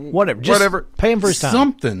 $3,000, whatever. Pay him for his time.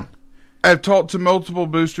 Something. I've talked to multiple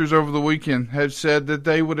boosters over the weekend, have said that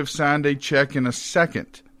they would have signed a check in a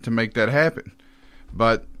second to make that happen.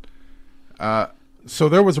 But so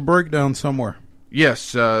there was a breakdown somewhere.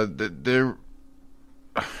 Yes, there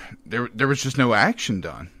was just no action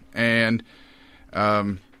done. And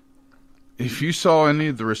if you saw any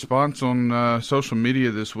of the response on social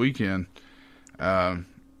media this weekend,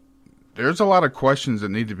 there's a lot of questions that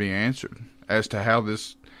need to be answered as to how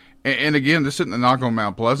this. And again, this isn't a knock on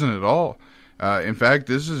Mount Pleasant at all. In fact,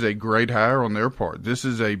 this is a great hire on their part. This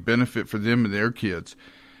is a benefit for them and their kids.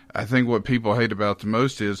 I think what people hate about the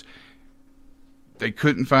most is they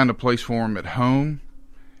couldn't find a place for him at home,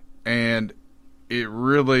 and it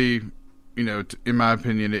really, in my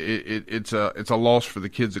opinion, it's a loss for the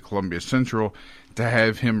kids at Columbia Central to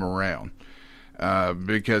have him around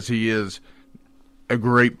because he is a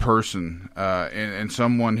great person and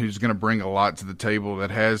someone who's going to bring a lot to the table,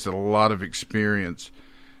 that has a lot of experience,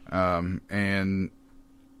 and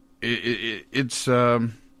it's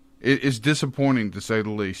disappointing, to say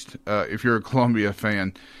the least. If you're a Columbia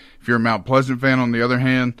fan, if you're a Mount Pleasant fan, on the other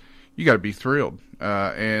hand, you got to be thrilled,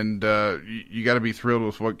 and you got to be thrilled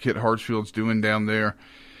with what Kit Hartsfield's doing down there.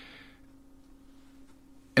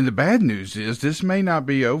 And the bad news is this may not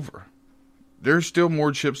be over. There's still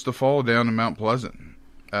more chips to fall down in Mount Pleasant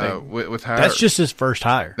with hires. That's just his first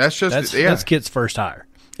hire. That's Kit's first hire.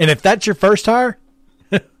 And if that's your first hire,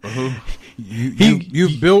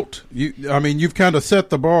 you've kind of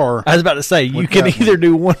set the bar. I was about to say, you can either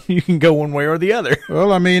do one, you can go one way or the other.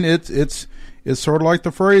 Well, I mean, it's sort of like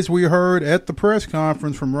the phrase we heard at the press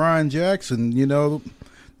conference from Ryan Jackson.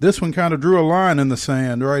 This one kind of drew a line in the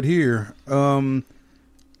sand right here.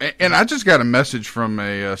 And I just got a message from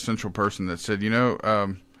a Central person that said,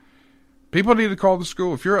 people need to call the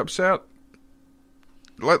school. If you're upset,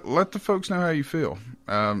 let the folks know how you feel,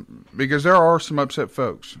 because there are some upset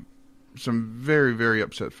folks, some very, very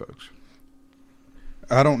upset folks.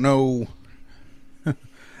 I don't know.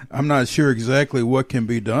 I'm not sure exactly what can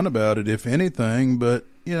be done about it, if anything, but,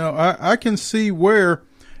 you know, I can see where,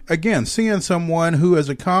 again, seeing someone who has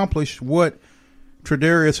accomplished what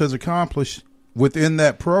Tredarius has accomplished within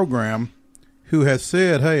that program, who has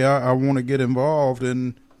said, hey, I want to get involved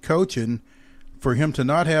in coaching, for him to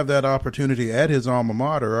not have that opportunity at his alma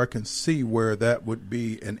mater, I can see where that would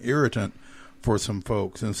be an irritant for some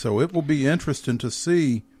folks. And so it will be interesting to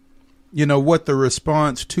see, you know, what the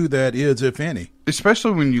response to that is, if any.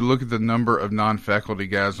 Especially when you look at the number of non-faculty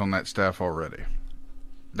guys on that staff already.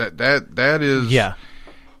 That is, Yeah.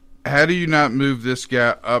 How do you not move this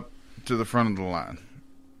guy up to the front of the line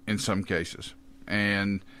in some cases?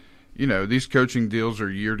 And, you know, these coaching deals are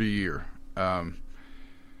year to year. I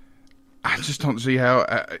just don't see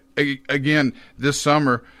how. Again, this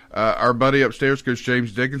summer, our buddy upstairs, Coach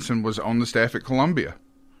James Dickinson, was on the staff at Columbia.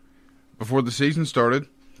 Before the season started,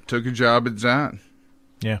 took a job at Zion.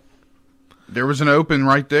 Yeah. There was an open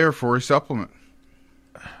right there for a supplement.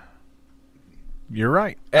 You're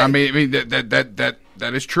right. I mean that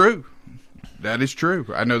is true. That is true.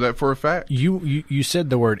 I know that for a fact. You said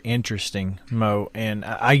the word interesting, Mo, and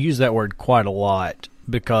I use that word quite a lot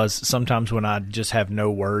because sometimes when I just have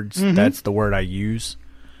no words, that's the word I use.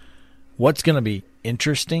 What's going to be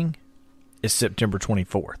interesting is September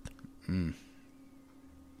 24th.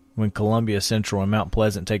 When Columbia Central and Mount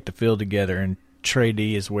Pleasant take the field together and Trey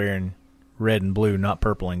D is wearing red and blue, not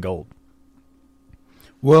purple and gold.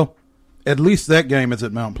 Well, at least that game is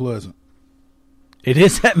at Mount Pleasant. It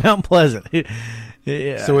is at Mount Pleasant.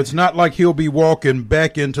 Yeah. So it's not like he'll be walking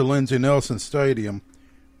back into Lindsey Nelson Stadium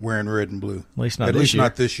wearing red and blue. At least not At this least year.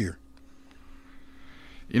 not this year.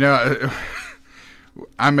 You know,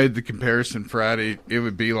 I made the comparison Friday. It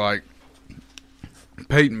would be like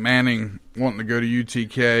Peyton Manning wanting to go to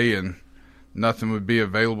UTK and nothing would be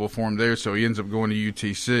available for him there, so he ends up going to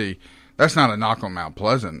UTC. That's not a knock on Mount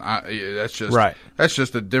Pleasant. That's just Right. That's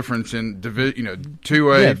just a difference in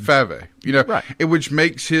 2A, 5A. You know, Right. Which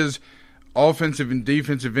makes his offensive and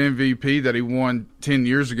defensive MVP that he won 10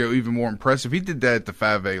 years ago even more impressive. He did that at the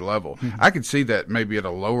 5A level. I could see that maybe at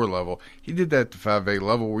a lower level. He did that at the 5A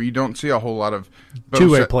level where you don't see a whole lot of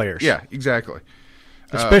Two-way players. Yeah, exactly.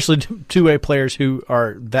 Especially two-way players who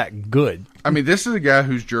are that good. I mean, this is a guy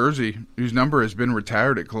whose number has been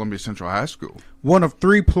retired at Columbia Central High School. One of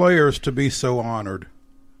 3 players to be so honored.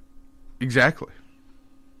 Exactly.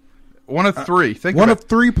 One of 3. One of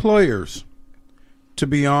 3 players to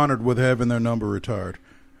be honored with having their number retired.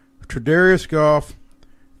 Tredarius Goff,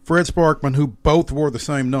 Fred Sparkman, who both wore the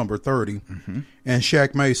same number, 30, and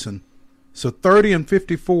Shaq Mason. So 30 and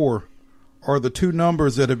 54 are the 2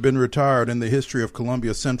 numbers that have been retired in the history of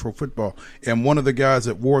Columbia Central football. And one of the guys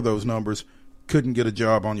that wore those numbers couldn't get a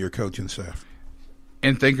job on your coaching staff.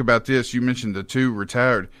 And think about this. You mentioned the 2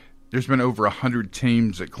 retired. There's been over 100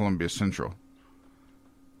 teams at Columbia Central.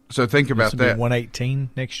 So think about This will be that. 118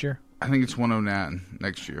 next year? I think it's 109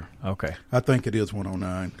 next year. Okay. I think it is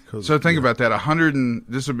 109. So think about that.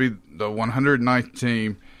 This would be the 109th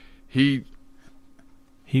team. He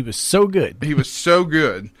He was so good. He was so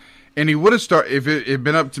good. And he would have started, if it had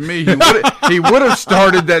been up to me, he would have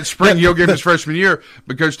started that spring Yale game his freshman year.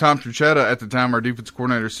 But Coach Tom Truchetta, at the time, our defense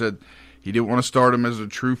coordinator, said he didn't want to start him as a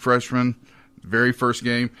true freshman, very first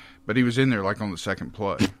game. But he was in there like on the second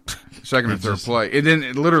or third play. And then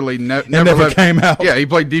it literally never came out. Yeah, he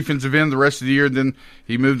played defensive end the rest of the year. And then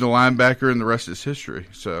he moved to linebacker, and the rest is history.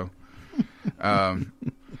 So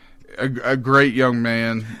a great young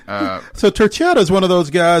man. So Turchetta is one of those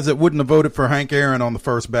guys that wouldn't have voted for Hank Aaron on the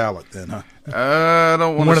first ballot then, huh? I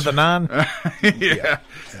don't want One of the 9? yeah.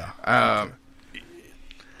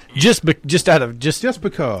 Just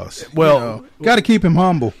because. Well, got to keep him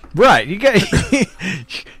humble. right. You got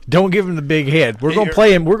don't give him the big head. We're gonna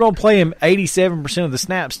play him. We're gonna play him 87% of the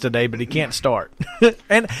snaps today, but he can't start.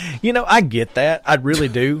 And I get that. I really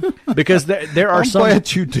do, because there are I'm some.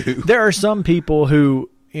 glad you do. There are some people who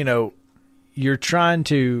you're trying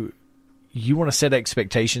to. You want to set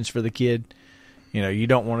expectations for the kid. You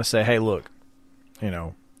don't want to say, "Hey, look,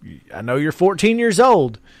 I know you're 14 years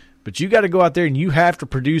old, but you got to go out there and you have to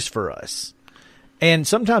produce for us." And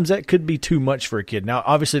sometimes that could be too much for a kid. Now,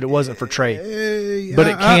 obviously, it wasn't for Trey, but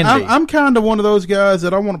it can be. I'm kind of one of those guys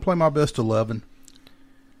that I want to play my best 11.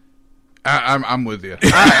 I'm with you.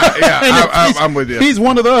 I'm with you. He's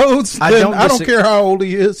one of those. I don't care how old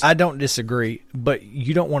he is. I don't disagree, but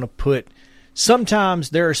you don't want to put.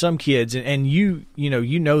 Sometimes there are some kids, and you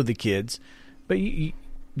know the kids, but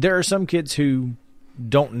there are some kids who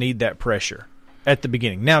don't need that pressure at the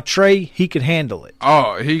beginning. Now, Trey, he could handle it.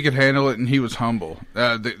 Oh, he could handle it, and he was humble.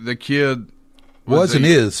 The kid Was and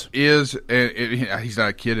is. And he's not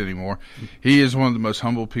a kid anymore. He is one of the most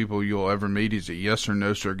humble people you'll ever meet. He's a yes or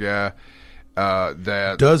no sir guy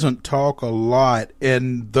that doesn't talk a lot,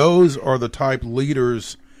 and those are the type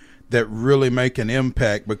leaders that really make an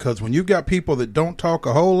impact, because when you've got people that don't talk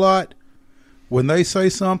a whole lot, when they say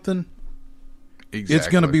something, it's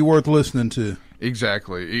going to be worth listening to.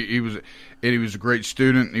 Exactly. He was a great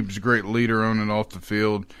student. He was a great leader on and off the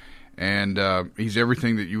field. And he's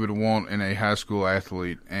everything that you would want in a high school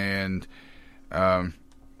athlete. And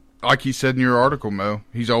like he said in your article, Mo,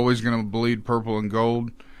 he's always going to bleed purple and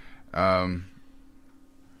gold. It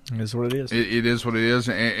is what it is. It is what it is.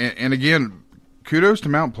 And again, kudos to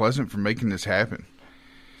Mount Pleasant for making this happen.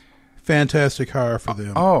 Fantastic hire for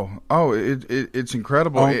them. It's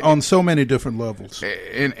incredible. On so many different levels.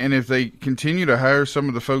 And if they continue to hire some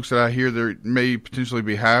of the folks that I hear they may potentially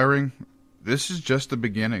be hiring, this is just the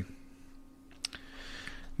beginning.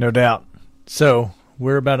 No doubt. So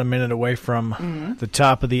we're about a minute away from the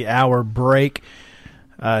top of the hour break.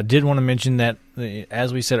 Did want to mention that,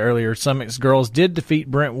 as we said earlier, Summick's girls did defeat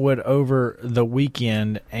Brentwood over the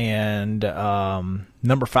weekend, and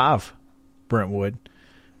number 5, Brentwood,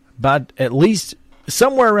 by at least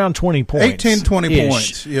somewhere around 20 points. 18, 20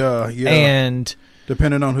 points. Yeah. And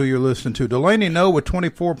depending on who you're listening to. Delaney Noe with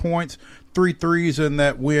 24 points, 3 threes in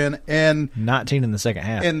that win, and 19 in the second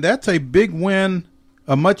half. And that's a big win,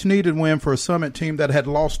 a much-needed win for a Summit team that had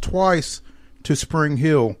lost twice to Spring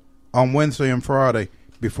Hill on Wednesday and Friday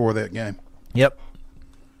before that game. Yep.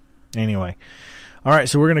 Anyway. All right,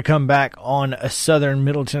 so we're going to come back on Southern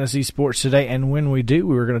Middle Tennessee Sports Today, and when we do,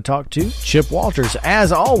 we're going to talk to Chip Walters,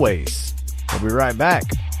 as always. We'll be right back.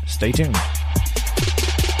 Stay tuned.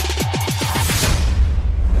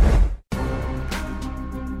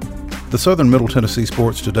 The Southern Middle Tennessee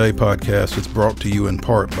Sports Today podcast is brought to you in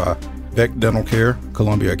part by Beck Dental Care,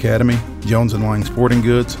 Columbia Academy, Jones & Lang Sporting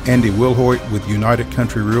Goods, Andy Wilhoit with United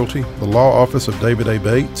Country Realty, the Law Office of David A.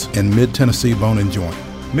 Bates, and Mid-Tennessee Bone & Joint.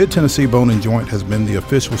 Mid-Tennessee Bone & Joint has been the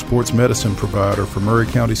official sports medicine provider for Murray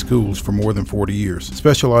County Schools for more than 40 years.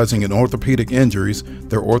 Specializing in orthopedic injuries,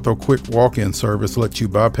 their Ortho Quick Walk-In service lets you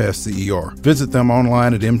bypass the ER. Visit them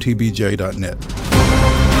online at mtbj.net.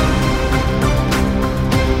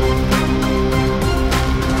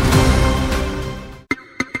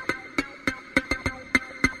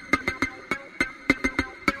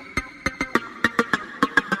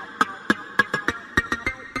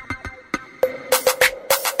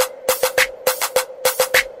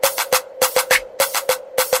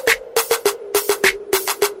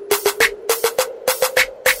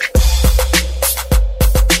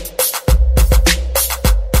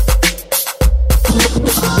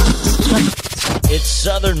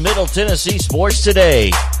 Southern Middle Tennessee Sports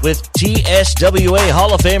Today with TSWA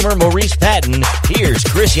Hall of Famer Maurice Patton. Here's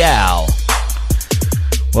Chris Yao.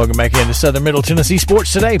 Welcome back into Southern Middle Tennessee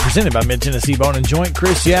Sports Today, presented by Mid-Tennessee Bone & Joint.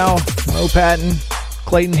 Chris Yao, Mo Patton,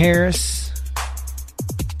 Clayton Harris.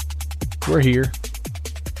 We're here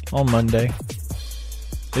on Monday.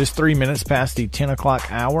 It's 3 minutes past the 10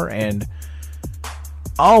 o'clock hour, and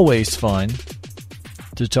always fun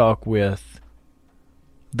to talk with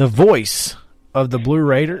the voice of the Blue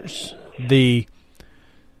Raiders, the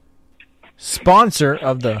sponsor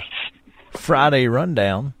of the Friday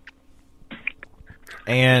Rundown,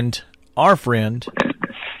 and our friend,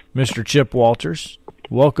 Mr. Chip Walters.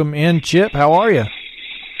 Welcome in, Chip. How are you?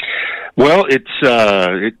 Well, it's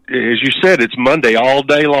as you said, it's Monday all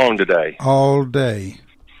day long today. All day.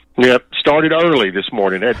 Yep, started early this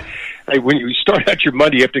morning. Hey, when you start out your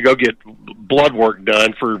Monday, you have to go get blood work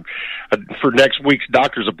done for next week's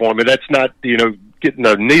doctor's appointment. That's not, getting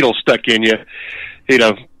a needle stuck in you. It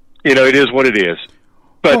is what it is.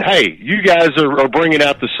 But hey, you guys are bringing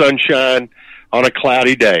out the sunshine on a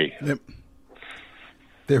cloudy day. Yep.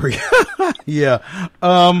 There we go. Yeah.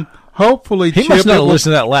 Hopefully, he Chip, must not have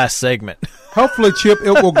listened to that last segment. Hopefully, Chip,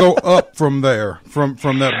 it will go up from there, from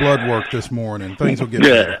that blood work this morning. Things will get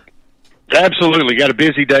better. Absolutely. Got a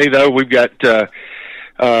busy day, though. We've got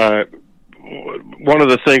one of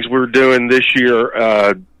the things we're doing this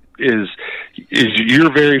year is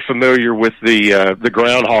you're very familiar with the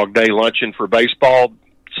Groundhog Day luncheon for baseball.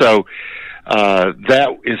 So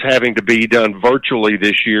that is having to be done virtually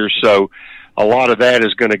this year. So a lot of that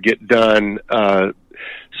is going to get done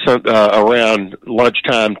around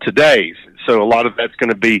lunchtime today. So a lot of that's going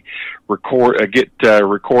to be recorded,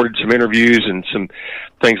 some interviews and some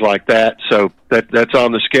things like that. So that's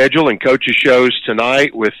on the schedule, and coaches shows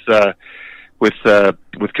tonight with Coach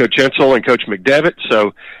Ensel and Coach McDevitt.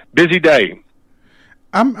 So busy day.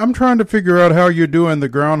 I'm trying to figure out how you're doing the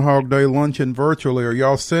Groundhog Day luncheon virtually. Are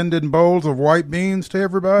y'all sending bowls of white beans to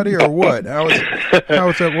everybody, or what? How is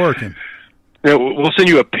that working? Yeah, we'll send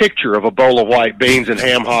you a picture of a bowl of white beans and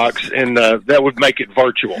ham hocks, and that would make it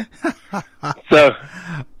virtual. So,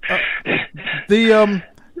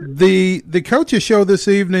 the coaches show this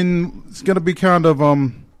evening is going to be kind of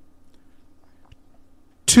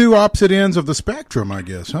two opposite ends of the spectrum, I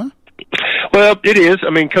guess, huh? Well, it is. I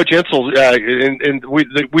mean, Coach Insel, and we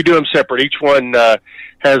do them separate. Each one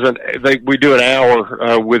we do an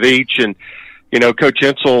hour with each, and Coach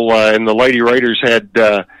Insel and the Lady Raiders had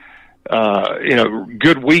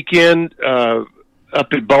good weekend up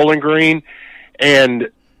at Bowling Green, and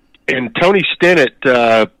Tony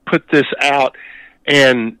Stennett put this out,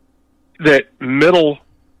 and that Middle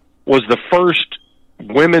was the first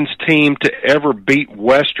women's team to ever beat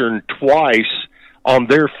Western twice on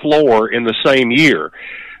their floor in the same year.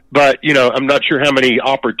 But, I'm not sure how many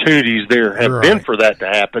opportunities there have been for that to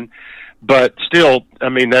happen. But still, I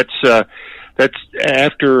mean, that's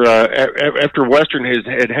after Western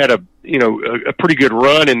had a pretty good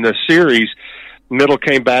run in the series. Middle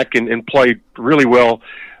came back and played really well.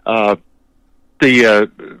 Had a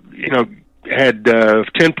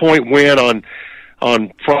 10-point win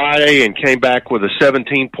on Friday and came back with a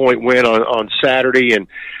 17-point win on Saturday and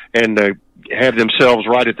have themselves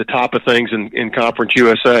right at the top of things in Conference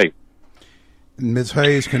USA. Ms.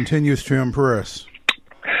 Hayes continues to impress.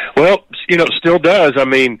 Well, still does. I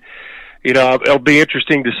mean, it'll be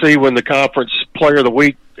interesting to see when the Conference Player of the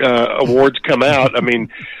Week awards come out. I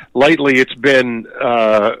mean, lately it's been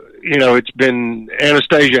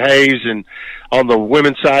Anastasia Hayes and on the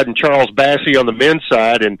women's side and Charles Bassey on the men's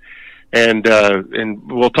side, and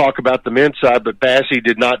we'll talk about the men's side, but Bassey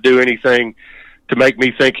did not do anything to make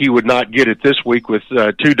me think he would not get it this week with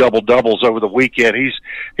two double-doubles over the weekend.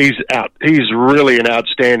 He's out. He's really an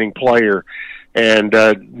outstanding player and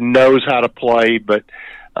knows how to play. But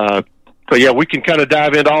yeah, we can kind of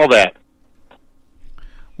dive into all that.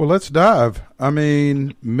 Well, let's dive. I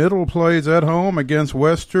mean, Middle plays at home against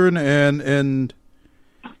Western and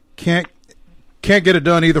can't get it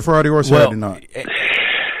done either Friday or Saturday night.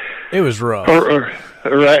 It was rough.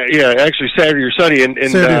 Right, yeah, actually Saturday or Sunday. And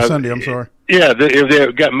Saturday or Sunday, I'm sorry. Yeah,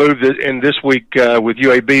 they got moved, and this week with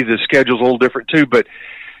UAB, the schedule's a little different too. But,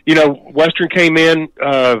 Western came in,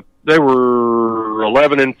 they were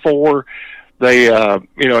 11-4. They,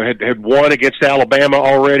 had won against Alabama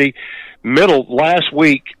already. Middle last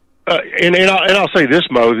week, and I'll say this,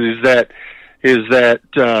 Mo, is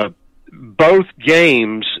that both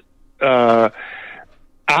games, I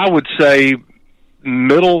would say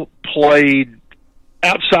Middle played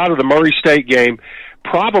outside of the Murray State game,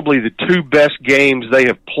 probably the two best games they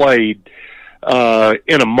have played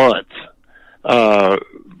in a month,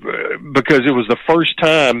 because it was the first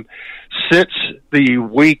time since the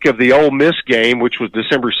week of the Ole Miss game, which was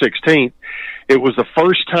December 16th, it was the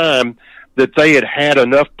first time that they had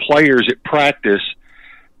enough players at practice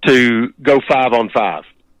to go 5-on-5.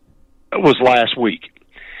 It was last week.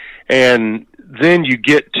 And then you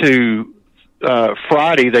get to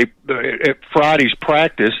Friday, at Friday's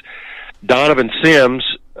practice, Donovan Sims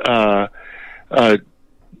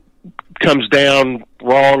comes down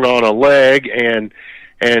wrong on a leg, and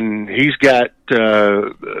he's got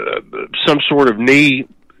some sort of knee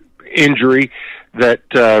injury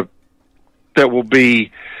that will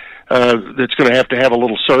be that's going to have a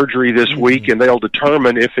little surgery this week, and they'll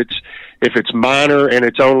determine if it's minor and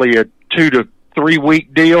it's only a 2 to 3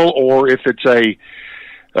 week deal, or if it's a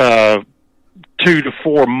 2 to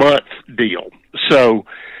 4 month deal. So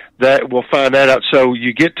that we'll find that out. So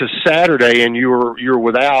you get to Saturday and you're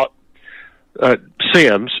without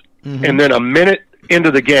Sims, and then a minute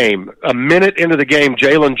into the game,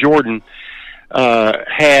 Jalen Jordan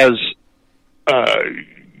has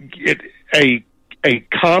a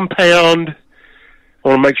compound. I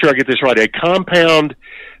want to make sure I get this right. A compound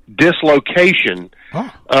dislocation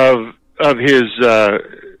of his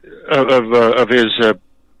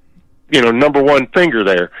number one finger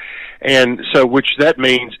there, and so which that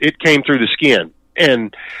means it came through the skin,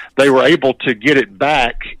 and they were able to get it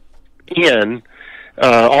back in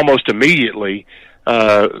almost immediately,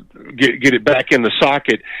 get it back in the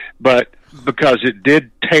socket, but because it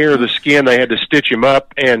did tear the skin, they had to stitch him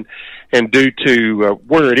up, and due to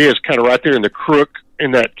where it is, kind of right there in the crook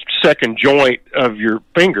in that second joint of your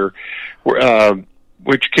finger,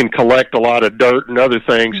 which can collect a lot of dirt and other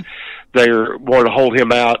things, they want to hold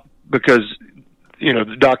him out because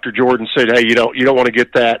Dr. Jordan said, hey, you don't want to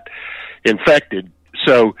get that infected.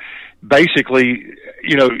 So basically,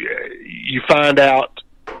 you find out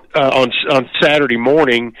on Saturday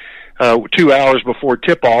morning 2 hours before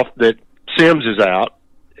tip-off that Sims is out,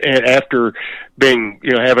 and after being,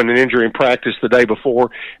 having an injury in practice the day before,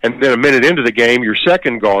 and then a minute into the game, your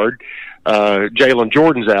second guard, Jalen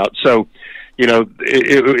Jordan's out. So,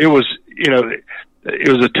 it was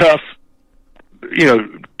a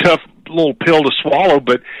tough little pill to swallow.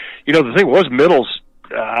 But the thing was,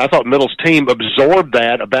 I thought Middle's team absorbed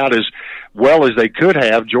that about as well as they could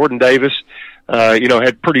have. Jordan Davis,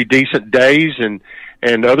 had pretty decent days, and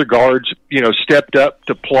other guards, stepped up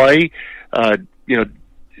to play. Both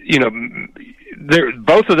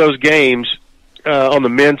of those games on the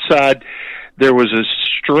men's side, there was a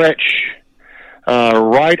stretch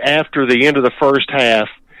right after the end of the first half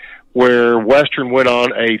where Western went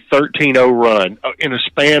on a 13-0 run in a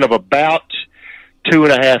span of about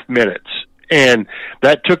 2.5 minutes. And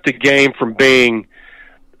that took the game from being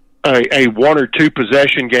a 1 or 2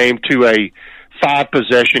 possession game to a 5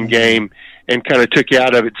 possession game, and kind of took you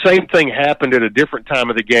out of it. Same thing happened at a different time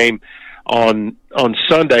of the game on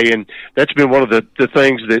Sunday, and that's been one of the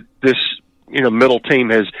things that this Middle team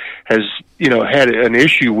has had an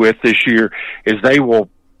issue with this year, is they have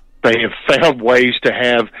found ways to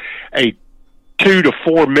have a 2 to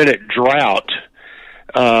 4 minute drought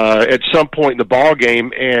at some point in the ball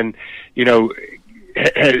game, and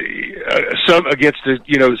some against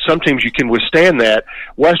some teams you can withstand that.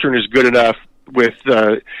 Western is good enough with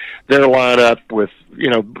their lineup, with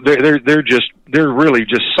they're really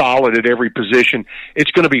just solid at every position.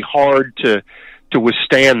 It's going to be hard to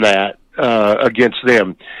withstand that against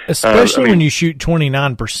them, especially when you shoot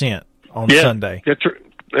 29% on Sunday. That's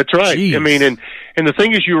right. Jeez. I mean, and the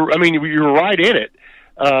thing is, you were right in it,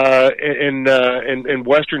 and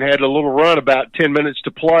Western had a little run about 10 minutes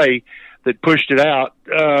to play that pushed it out.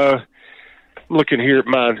 Looking here at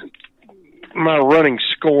my running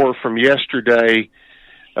score from yesterday,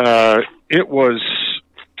 it was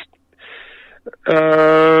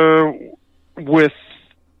with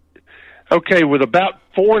about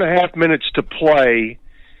 4.5 minutes to play,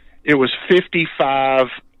 it was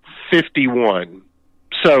 55-51.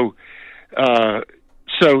 So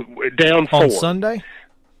down 4 on Sunday.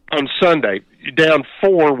 On Sunday, down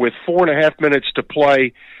 4 with 4.5 minutes to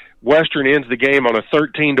play. Western ends the game on a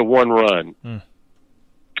 13-1 run.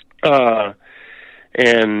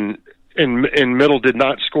 And Middle did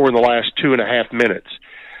not score in the last 2.5 minutes.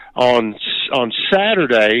 On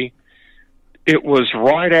Saturday, it was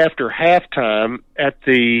right after halftime at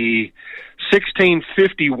the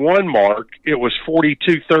 16:51 mark. It was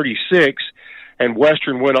 42-36, and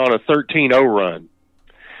Western went on a 13-0 run.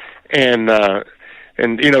 And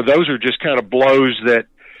those are just kind of blows that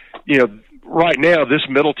right now this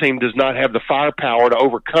Middle team does not have the firepower to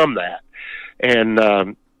overcome that. And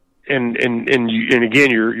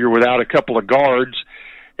again, you're without a couple of guards,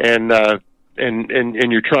 and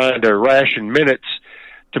you're trying to ration minutes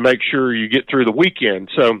to make sure you get through the weekend.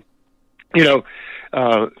 So,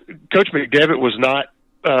 Coach McDevitt was not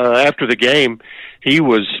after the game. He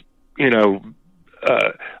was,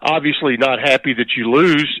 obviously not happy that you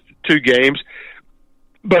lose 2 games,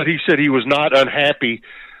 but he said he was not unhappy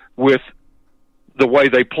with the way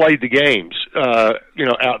they played the games.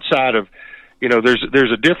 Outside of,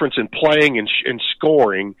 there's a difference in playing and and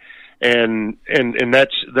scoring, and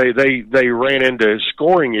that's they ran into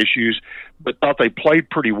scoring issues, but thought they played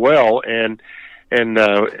pretty well, and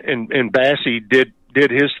Bassey did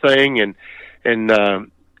his thing, and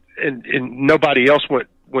nobody else went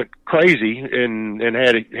crazy and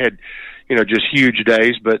had just huge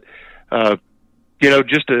days, but it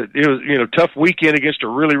was tough weekend against a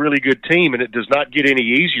really, really good team, and it does not get any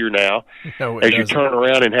easier now. No, as you turn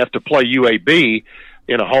around and have to play UAB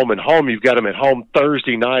in a home and home. You've got them at home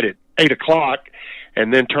Thursday night at 8:00,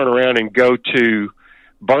 and then turn around and go to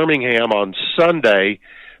Birmingham on Sunday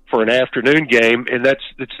for an afternoon game, and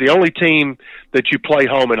it's the only team that you play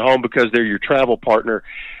home and home because they're your travel partner.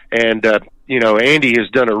 And Andy has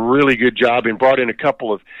done a really good job and brought in a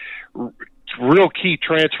couple of real key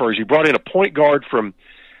transfers. He brought in a point guard from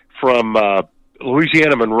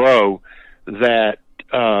Louisiana Monroe that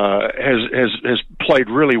has played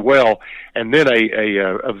really well, and then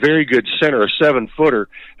a very good center, a 7-footer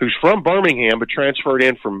who's from Birmingham but transferred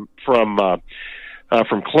in from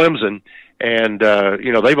Clemson, and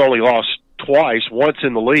they've only lost twice, once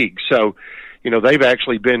in the league. So they've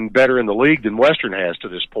actually been better in the league than Western has to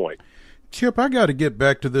this point. Chip, I got to get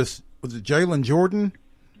back to this. Was it Jalen Jordan?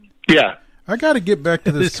 Yeah. I got to get back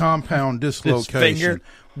to this compound dislocation.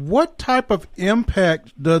 What type of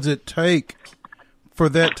impact does it take for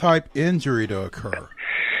that type injury to occur?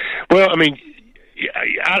 Well, I mean,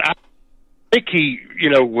 I think he,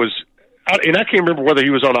 was and I can't remember whether he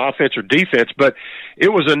was on offense or defense, but it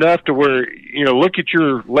was enough to where, look at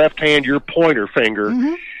your left hand, your pointer finger,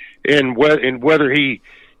 and whether he,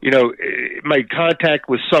 made contact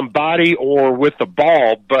with somebody or with the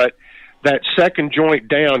ball, but that second joint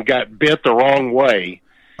down got bent the wrong way.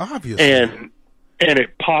 Obviously. And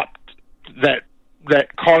it popped that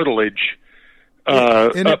cartilage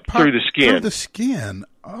up through the skin. Through the skin.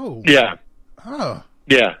 Oh. Yeah. Oh.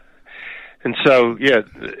 Yeah. And so,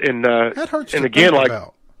 and that hurts. And to again, think like,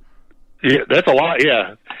 about. Yeah, that's a lot.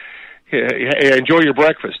 Yeah. Enjoy your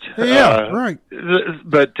breakfast. Yeah, right.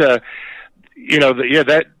 But and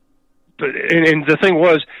the thing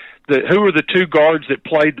was, who were the two guards that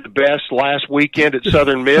played the best last weekend at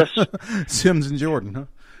Southern Miss? Sims and Jordan, huh?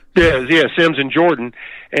 Yeah, Sims and Jordan,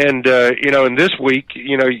 and and this week,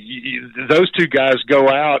 those two guys go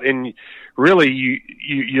out, and really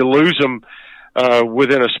you lose them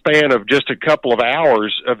within a span of just a couple of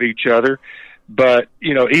hours of each other. But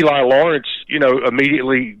Eli Lawrence,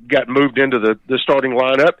 immediately got moved into the starting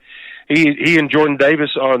lineup. He and Jordan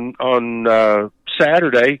Davis on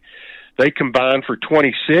Saturday, they combined for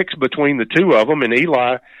 26 between the two of them, and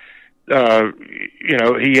Eli,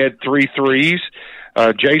 he had 3 threes.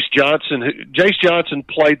 Jace Johnson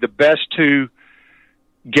played the best 2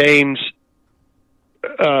 games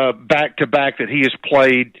back to back that he has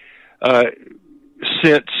played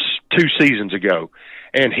since 2 seasons ago,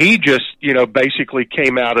 and he just basically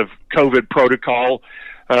came out of COVID protocol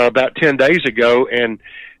about 10 days ago, and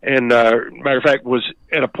matter of fact was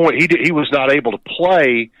at a point he was not able to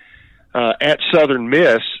play at Southern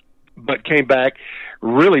Miss, but came back,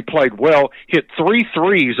 really played well, hit 3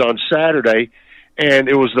 threes on Saturday. And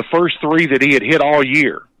it was the first 3 that he had hit all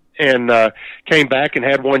year, and came back and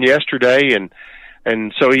had one yesterday,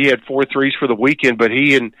 and so he had 4 threes for the weekend. But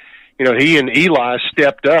he and Eli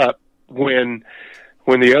stepped up when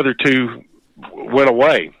the other 2 went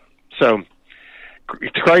away. So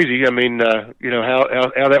it's crazy. I mean,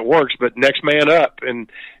 how that works. But next man up,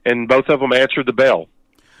 and both of them answered the bell.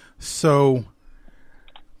 So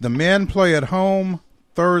the men play at home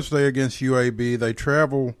Thursday against UAB. They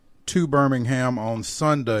travel to Birmingham on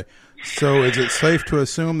Sunday. So is it safe to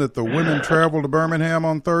assume that the women travel to Birmingham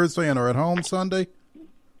on Thursday and are at home Sunday?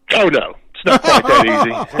 Oh, no. It's not quite that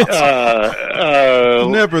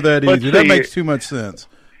easy. Never that easy. That makes too much sense.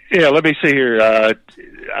 Yeah, let me see here. I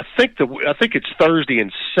think it's Thursday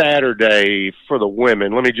and Saturday for the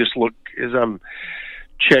women. Let me just look as I'm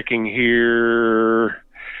checking here.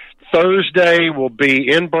 Thursday will be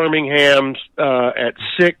in Birmingham at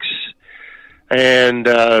 6, and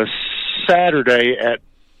Saturday at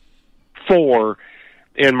 4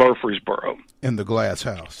 in Murfreesboro. In the Glass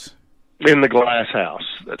House. In the Glass House.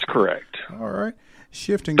 That's correct. All right.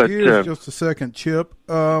 Shifting gears just a second, Chip.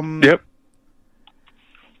 Yep.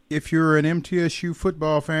 If you're an MTSU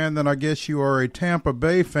football fan, then I guess you are a Tampa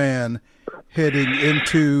Bay fan heading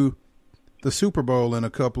into the Super Bowl in a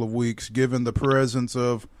couple of weeks, given the presence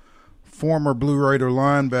of former Blue Raider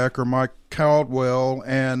linebacker Mike Caldwell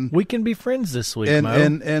and we can be friends this week, and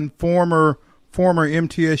Mo. and former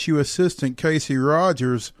MTSU assistant Casey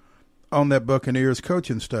Rogers on that Buccaneers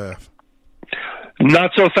coaching staff.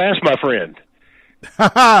 Not so fast, my friend.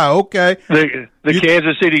 Okay. The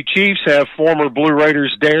Kansas City Chiefs have former Blue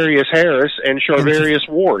Raiders Darius Harris and Charvarius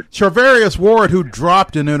Ward. Charvarius Ward, who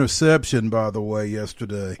dropped an interception, by the way,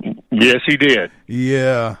 yesterday. Yes, he did.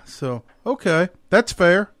 Yeah. So okay, that's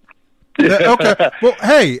fair. Okay. Well,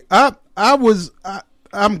 hey,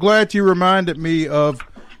 I'm glad you reminded me of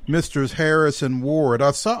Misters Harris and Ward.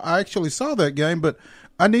 I actually saw that game, but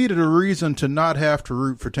I needed a reason to not have to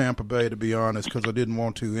root for Tampa Bay, to be honest, because I didn't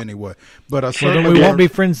want to anyway. But I certainly then we won't be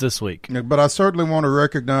friends this week. But I certainly want to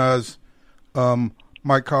recognize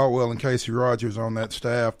Mike Caldwell and Casey Rogers on that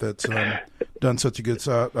staff that's done such a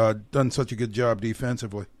good job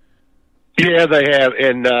defensively. Yeah, they have,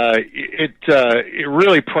 and it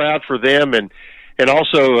really proud for them, and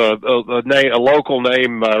also a local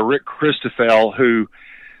name, Rick Christoffel, who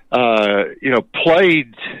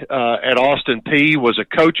played at Austin Peay, was a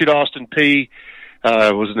coach at Austin Peay,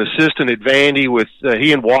 was an assistant at Vandy. With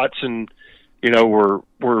he and Watson,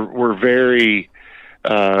 were very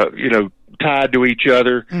tied to each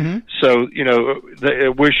other. Mm-hmm. So I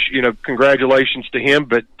wish congratulations to him,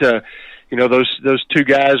 but. Those two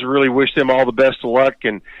guys really wish them all the best of luck,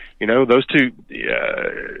 and those two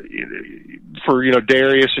for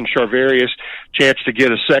Darius and Charvarius, chance to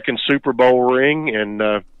get a second Super Bowl ring,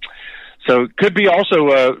 and so it could be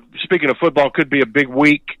also speaking of football, could be a big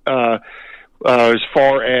week as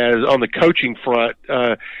far as on the coaching front.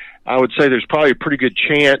 I would say there's probably a pretty good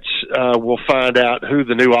chance we'll find out who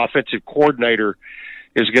the new offensive coordinator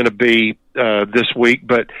is going to be this week.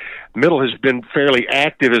 But Middle has been fairly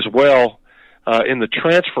active as well in the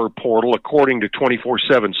transfer portal, according to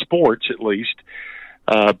 24/7 Sports, at least.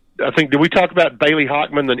 I think, did we talk about Bailey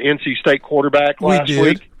Hockman, the NC State quarterback, last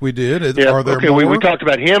week? We did. Yeah. Are there okay, more? we talked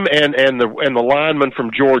about him and the lineman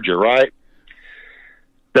from Georgia, right?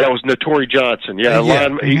 That was Notori Johnson. Yeah,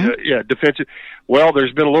 lineman, defensive. Well,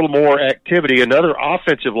 there's been a little more activity. Another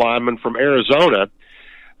offensive lineman from Arizona,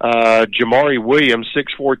 Jamari Williams,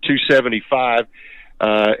 6'4", 275,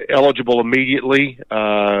 eligible immediately.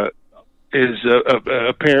 Is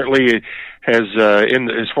apparently has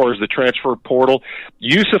as far as the transfer portal.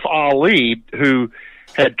 Yusuf Ali, who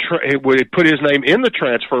had put his name in the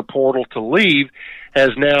transfer portal to leave,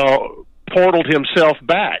 has now portaled himself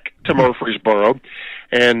back to Murfreesboro,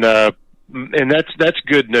 and that's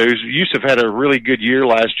good news. Yusuf had a really good year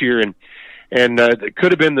last year, and it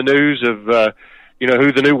could have been the news of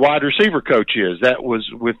who the new wide receiver coach is. That was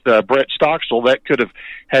with Brett Stockstill. That could have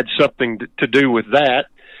had something to do with that.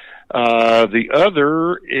 The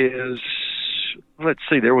other is, let's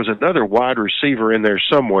see, there was another wide receiver in there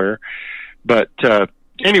somewhere, but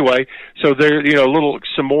anyway, so there,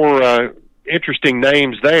 some more interesting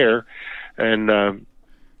names there, and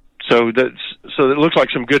so it looks like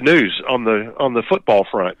some good news on the football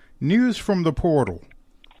front. News from the portal.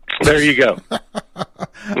 There you go.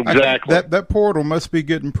 Exactly. That portal must be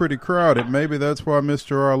getting pretty crowded. Maybe that's why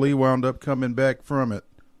Mr. Ali wound up coming back from it.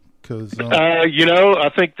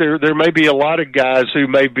 I think there may be a lot of guys who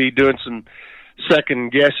may be doing some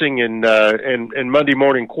second guessing and Monday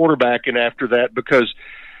morning quarterbacking after that, because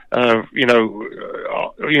what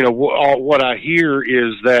I hear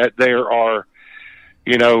is that there are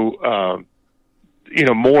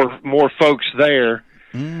more folks there,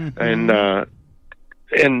 and as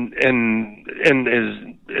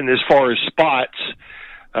far as spots.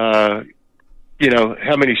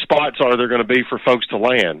 How many spots are there going to be for folks to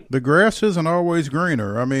land? The grass isn't always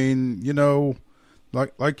greener. I mean,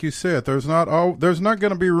 like you said, there's not going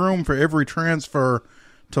to be room for every transfer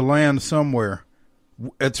to land somewhere,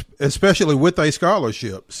 especially with a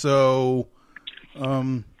scholarship. So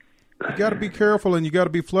you got to be careful and you got to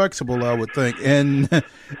be flexible, I would think, and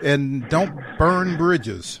don't burn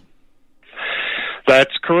bridges.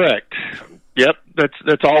 That's correct. Yep,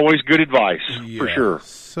 that's always good advice, for sure.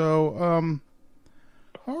 So,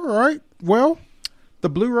 all right. Well, the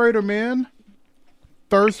Blue Raider men,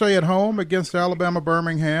 Thursday at home against Alabama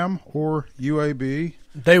Birmingham or UAB.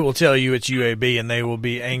 They will tell you it's UAB, and they will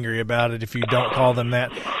be angry about it if you don't call them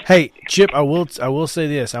that. Hey, Chip, I will say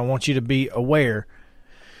this. I want you to be aware.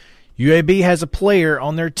 UAB has a player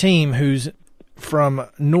on their team who's from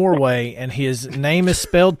Norway, and his name is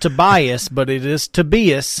spelled Tobias, but it is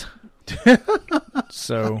Tobias.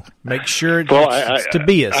 So make sure it's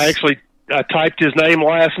Tobias. I typed his name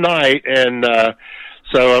last night, and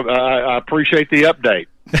so I appreciate the update.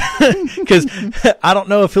 Because I don't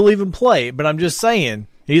know if he'll even play, but I'm just saying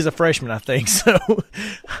he's a freshman, I think. So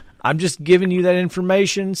I'm just giving you that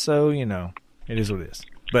information, so it is what it is.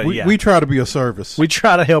 But we try to be a service. We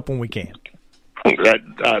try to help when we can.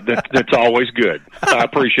 That's always good. I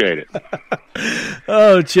appreciate it.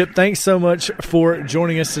 Oh, Chip, thanks so much for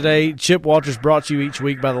joining us today. Chip Walters brought to you each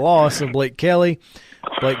week by the loss of Blake Kelly.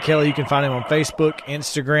 Blake Kelly, you can find him on Facebook,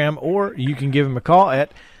 Instagram, or you can give him a call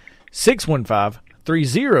at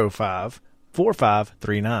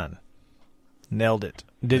 615-305-4539. Nailed it.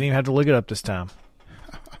 Didn't even have to look it up this time.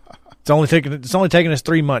 It's only taken us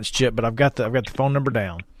 3 months, Chip, but I've got the phone number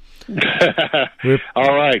down.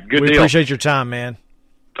 All right, good deal. We appreciate your time, man.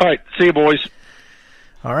 All right, see you, boys.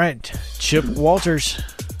 All right, Chip Walters,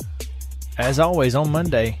 as always, on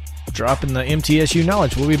Monday, dropping the MTSU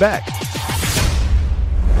knowledge. We'll be back.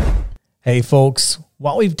 Hey, folks.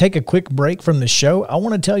 While we take a quick break from the show, I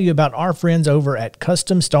want to tell you about our friends over at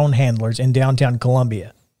Custom Stone Handlers in downtown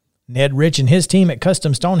Columbia. Ned Rich and his team at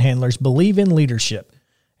Custom Stone Handlers believe in leadership.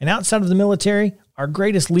 And outside of the military, our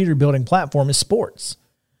greatest leader-building platform is sports.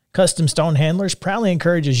 Custom Stone Handlers proudly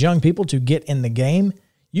encourages young people to get in the game.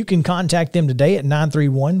 You can contact them today at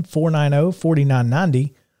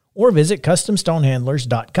 931-490-4990 or visit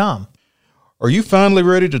CustomStonehandlers.com. Are you finally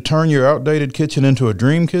ready to turn your outdated kitchen into a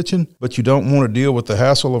dream kitchen, but you don't want to deal with the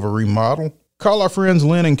hassle of a remodel? Call our friends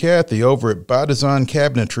Lynn and Kathy over at By Design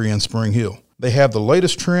Cabinetry in Spring Hill. They have the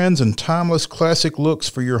latest trends and timeless classic looks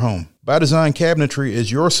for your home. By Design Cabinetry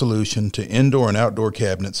is your solution to indoor and outdoor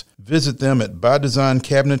cabinets. Visit them at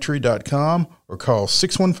ByDesignCabinetry.com or call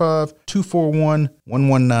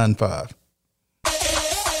 615-241-1195.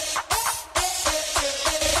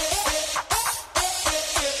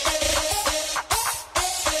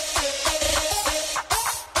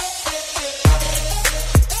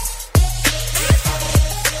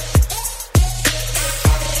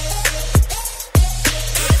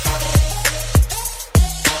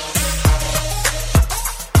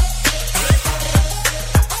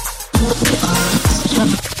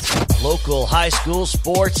 Local high school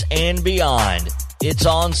sports and beyond. It's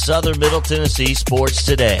on Southern Middle Tennessee Sports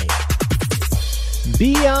Today.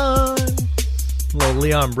 Beyond. Little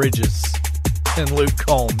Leon Bridges and Luke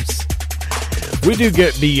Combs. We do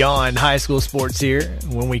get beyond high school sports here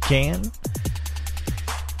when we can.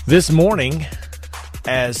 This morning,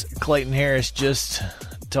 as Clayton Harris just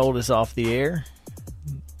told us off the air,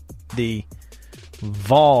 the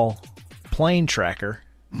Vol plane tracker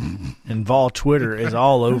and Vol Twitter is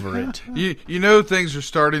all over it. You know things are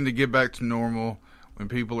starting to get back to normal when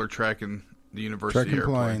people are tracking the university Tracking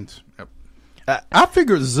airplane. planes. Yep. I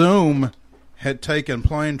figured Zoom had taken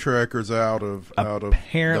plane trackers out of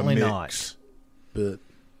Apparently the not. mix, but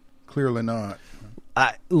clearly not.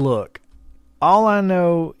 Look, all I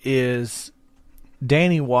know is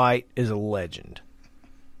Danny White is a legend.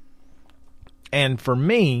 And for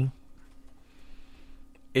me,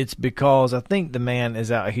 it's because I think the man is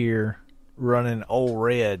out here running Old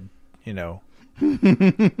Red, you know.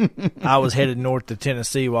 I was headed north to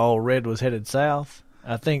Tennessee while Old Red was headed south.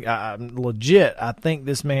 I think, I'm legit, I think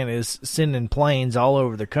this man is sending planes all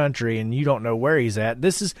over the country, and you don't know where he's at.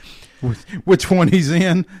 This is... Which one he's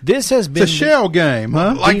in? This has been... It's a shell game,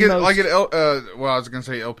 huh? Like I was going to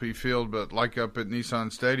say LP Field, but like up at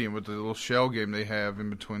Nissan Stadium with the little shell game they have in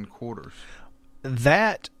between quarters.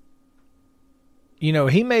 That, you know,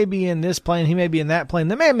 he may be in this plane, he may be in that plane.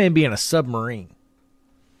 The man may be in a submarine,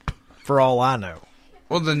 for all I know.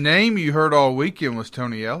 Well, the name you heard all weekend was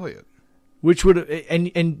Tony Elliott. Which would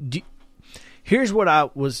here's what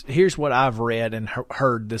I've read and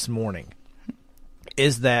heard this morning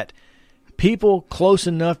is that people close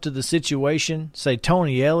enough to the situation say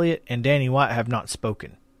Tony Elliott and Danny White have not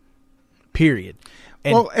spoken. Period.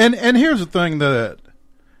 And here's the thing that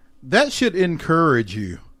should encourage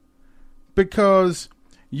you, because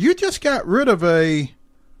you just got rid of a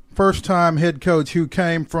first-time head coach who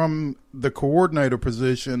came from the coordinator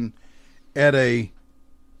position at a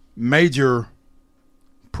major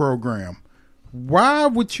program. Why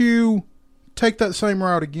would you take that same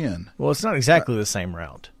route again? Well, it's not exactly the same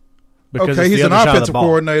route. Okay, it's he's the an other side of the offensive ball.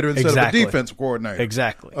 coordinator instead Exactly. of a defensive coordinator.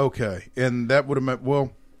 Exactly. Okay, and that would have meant,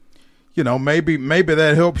 well, you know, maybe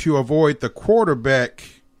that helps you avoid the quarterback.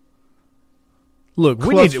 Look,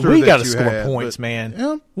 we cluster got to that you score had, points, but, man.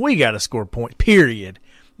 yeah. We got to score points. Period.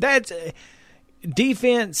 That's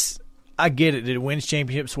defense. I get it. It wins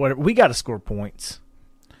championships. Whatever. We got to score points.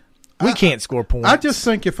 We can't score points. I just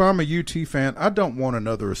think if I'm a UT fan, I don't want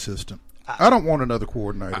another assistant. I don't want another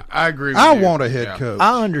coordinator. I agree with I you. want a head Yeah. coach.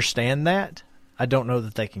 I understand that. I don't know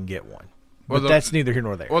that they can get one. But that's neither here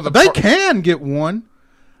nor there. Well, They can get one.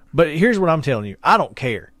 But here's what I'm telling you. I don't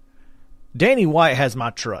care. Danny White has my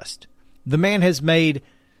trust. The man has made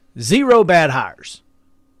 0 bad hires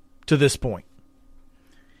to this point.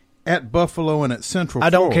 At Buffalo and at Central I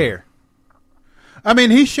don't Florida. care. I mean,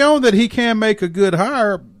 he's shown that he can make a good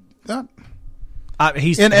hire. And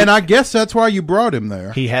I guess that's why you brought him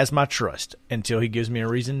there. He has my trust until he gives me a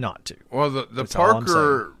reason not to. Well, the That's all I'm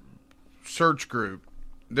Parker search group,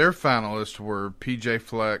 their finalists were P.J.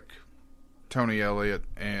 Fleck, Tony Elliott,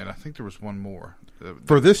 and I think there was one more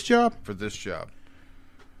For this job? for this job.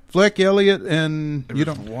 Fleck, Elliott, and There you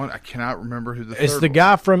was don't. one. I cannot remember who the It's third the was.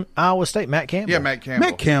 guy from Iowa State, Matt Campbell. Yeah, Matt Campbell.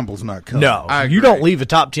 Matt Campbell's not coming. No, I you agree. don't leave a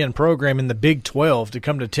top 10 program in the Big 12 to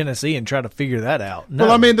come to Tennessee and try to figure that out. No,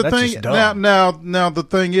 Well, I mean, the that's thing just dumb. now the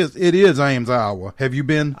thing is, it is Ames, Iowa. Have you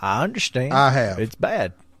been? I understand. I have. It's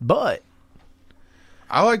bad, but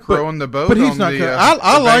I like rowing the boat. But he's on not. the,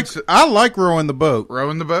 coming. the I like rowing the boat.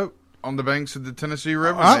 rowing the boat on the banks of the Tennessee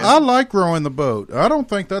River. I man. like rowing the boat. I don't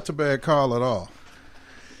think that's a bad call at all.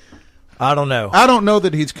 I don't know. I don't know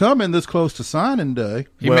that he's coming this close to signing day.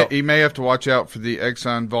 He may have to watch out for the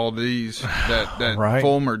Exxon Valdez that Right.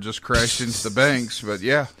 Fulmer just crashed into the banks. But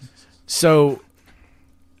yeah, So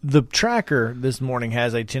the tracker this morning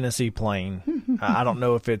has a Tennessee plane. I don't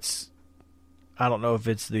know if it's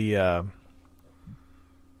the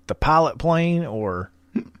pilot plane or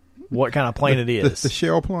what kind of plane it is. The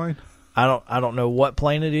shell plane. I don't know what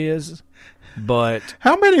plane it is, but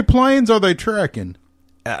How many planes are they tracking?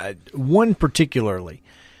 one particularly.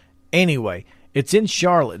 Anyway, it's in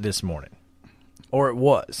Charlotte this morning, or it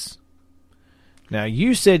was. Now,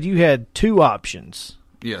 you said you had 2 options.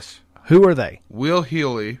 yes. Who are they? Will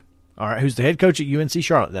Healy, All right, who's the head coach at UNC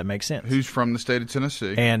Charlotte? That makes sense. who's from the state of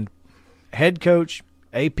Tennessee, And head coach,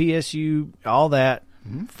 APSU, all that,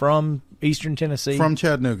 from Eastern Tennessee. From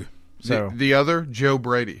Chattanooga. so, the other Joe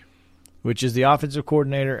Brady. which is the offensive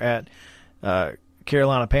coordinator at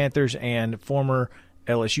Carolina Panthers and former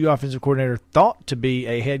LSU offensive coordinator, thought to be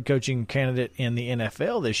a head coaching candidate in the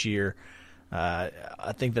NFL this year.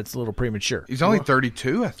 I think that's a little premature. He's only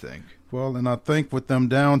 32, I think. Well, and I think with them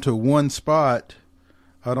down to one spot,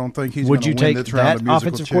 I don't think he's going Would to you win take this round that of musical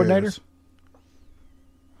offensive chairs. coordinator?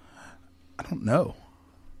 I don't know.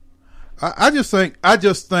 I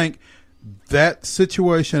just think that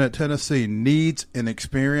situation at Tennessee needs an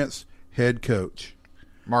experienced head coach.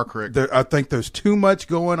 Mark Richt. I think there's too much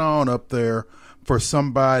going on up there for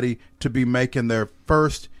somebody to be making their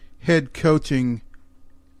first head coaching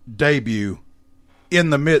debut in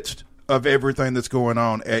the midst of everything that's going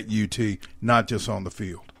on at UT, not just on the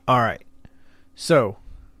field. All right. So,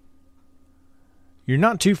 you're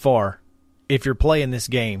not too far if you're playing this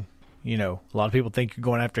game. You know, a lot of people think you're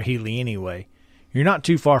going after Healy anyway. You're not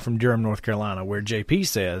too far from Durham, North Carolina, where JP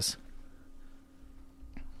says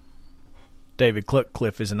David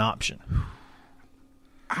Cutcliffe is an option.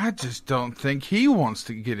 I just don't think he wants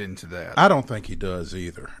to get into that. I don't think he does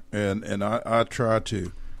either. And I tried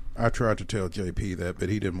to tell JP that, but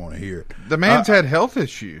he didn't want to hear it. The man's had health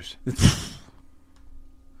issues.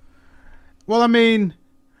 Well, I mean,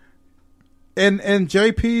 and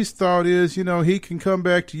JP's thought is, you know, he can come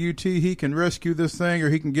back to UT, he can rescue this thing, or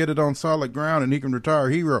he can get it on solid ground, and he can retire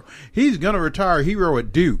hero. He's going to retire hero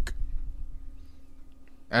at Duke.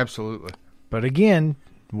 Absolutely. But again,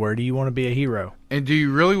 where do you want to be a hero? And do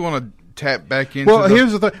you really want to tap back into Well,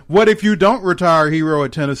 here's the thing. What if you don't retire hero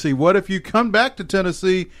at Tennessee? What if you come back to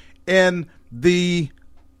Tennessee and the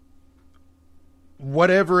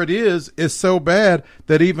whatever it is so bad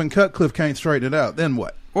that even Cutcliffe can't straighten it out? Then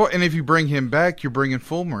what? Well, and if you bring him back, you're bringing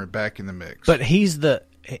Fulmer back in the mix. But he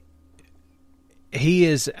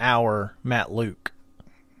is our Matt Luke.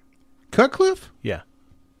 Cutcliffe? Yeah.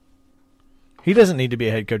 He doesn't need to be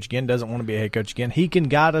a head coach again, doesn't want to be a head coach again. He can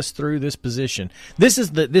guide us through this position. This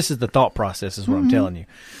is the thought process is what I'm telling you.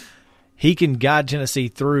 He can guide Tennessee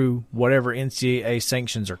through whatever NCAA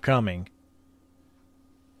sanctions are coming.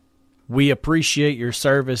 We appreciate your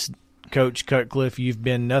service, Coach Cutcliffe. You've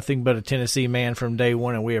been nothing but a Tennessee man from day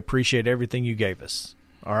one, and we appreciate everything you gave us.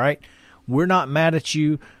 All right? We're not mad at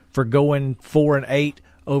you for going 4-8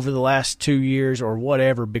 over the last 2 years or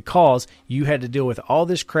whatever, because you had to deal with all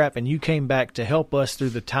this crap and you came back to help us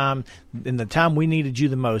through the time, in the time we needed you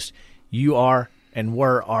the most. You are and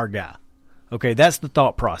were our guy. Okay, that's the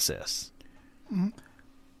thought process.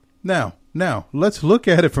 Now, let's look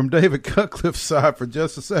at it from David Cutcliffe's side for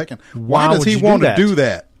just a second. Why does would he you want to do do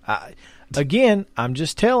that? Again, I'm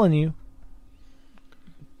just telling you.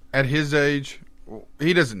 At his age,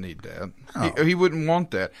 he doesn't need that. No. He wouldn't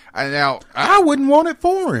want that. I wouldn't want it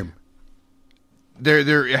for him.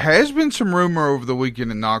 There has been some rumor over the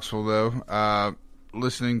weekend in Knoxville, though.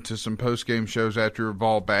 Listening to some post-game shows after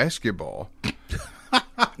Vol basketball.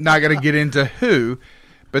 Not going to get into who,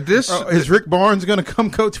 but this Is Rick Barnes going to come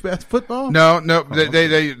coach football? No.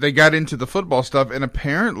 They got into the football stuff, and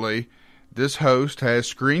apparently this host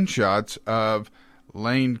has screenshots of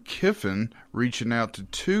Lane Kiffin reaching out to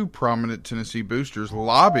two prominent Tennessee boosters,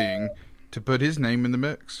 lobbying to put his name in the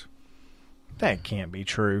mix. That can't be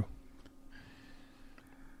true.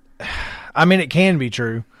 I mean, it can be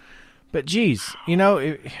true, but geez, you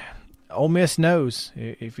know, Ole Miss knows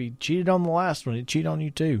if he cheated on the last one, he'd cheat on you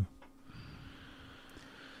too.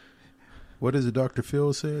 What is it Dr.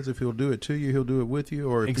 Phil says? If he'll do it to you, he'll do it with you.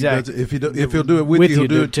 Or if Exactly. if he'll do it with you, he'll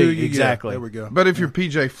do it to you. Exactly. Yeah, there we go. But if you're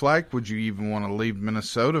PJ Flack, would you even want to leave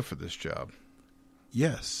Minnesota for this job?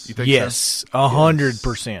 Yes. You think Yes,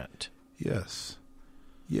 100%. Yes.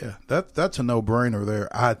 Yeah. That's a no-brainer there,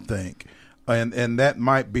 I think. And that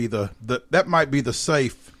might be the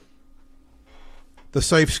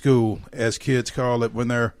safe school, as kids call it when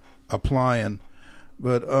they're applying.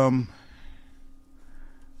 But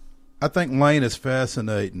I think Lane is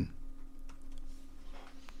fascinating.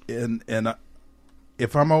 And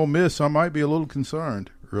if I'm Ole Miss, I might be a little concerned,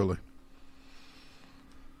 really.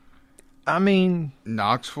 I mean,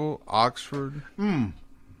 Knoxville, Oxford,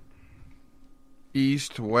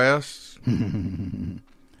 East, West.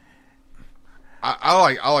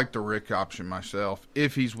 I like the Rick option myself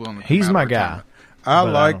if he's willing to. He's come out my of guy. retirement. I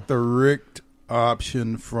But, like the Richt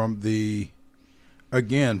option from the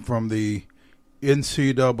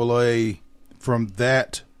NCAA, from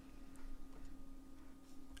that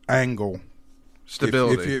angle.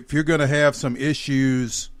 Stability. If you're going to have some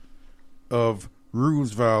issues of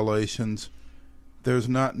rules violations, there's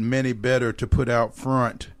not many better to put out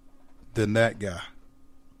front than that guy.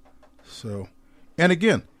 So, and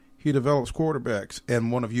again, he develops quarterbacks,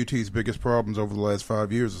 and one of UT's biggest problems over the last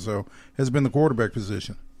 5 years or so has been the quarterback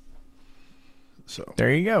position. So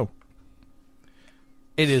there you go.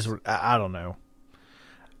 It is. I don't know.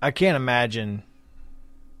 I can't imagine.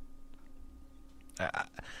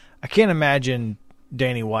 I can't imagine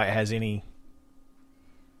Danny White has any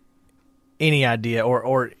idea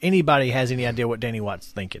or anybody has any idea what Danny White's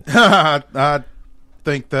thinking. I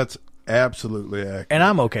think that's absolutely accurate. And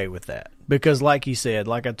I'm okay with that because like he said,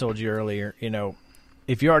 like I told you earlier,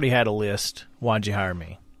 if you already had a list, why'd you hire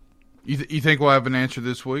me? You think we'll have an answer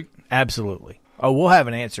this week? Absolutely. Oh, we'll have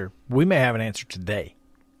an answer. We may have an answer today.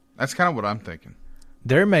 That's kind of what I'm thinking.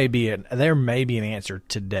 There may be an answer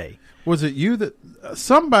today. Was it you that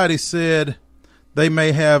somebody said they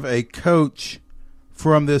may have a coach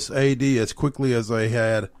from this AD as quickly as they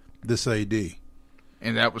had this AD?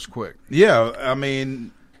 And that was quick. Yeah, I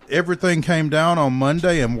mean, everything came down on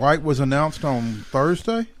Monday, and White was announced on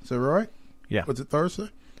Thursday. Is that right? Yeah. Was it Thursday?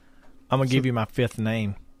 I'm going to give you my fifth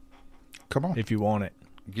name Come on. if you want it.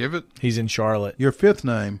 Give it. He's in Charlotte. Your fifth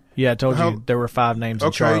name. Yeah, I told you there were 5 names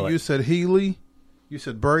in Charlotte. Okay, you said Healy. You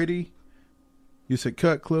said Brady. You said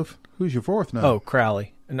Cutcliffe. Who's your fourth name? Oh,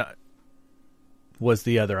 Crowley. No, was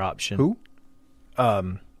the other option. Who?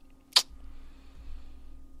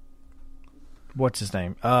 What's his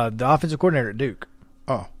name? The offensive coordinator at Duke.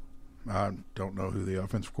 Oh, I don't know who the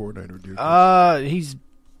offensive coordinator at Duke is. He's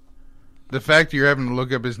The fact you're having to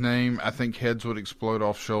look up his name, I think heads would explode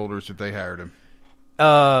off shoulders if they hired him.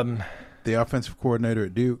 The offensive coordinator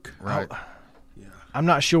at Duke. Right. I'm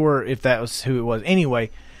not sure if that was who it was.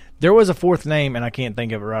 Anyway, there was a fourth name, and I can't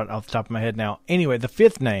think of it right off the top of my head now. Anyway, the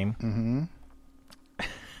fifth name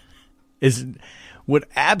would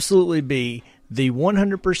absolutely be the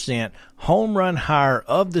 100% home run hire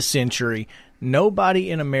of the century. Nobody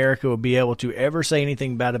in America would be able to ever say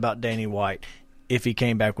anything bad about Danny White if he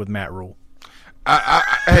came back with Matt Rule.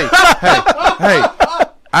 Hey!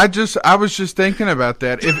 I was just thinking about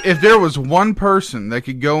that. If there was one person that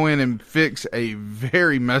could go in and fix a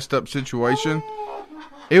very messed up situation,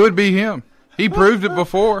 it would be him. He proved it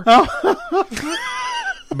before.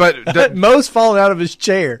 But Mo's falling out of his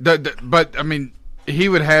chair. But I mean, he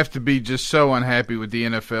would have to be just so unhappy with the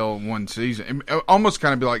NFL in one season. It almost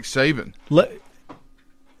kind of be like Saban.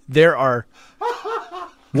 There are.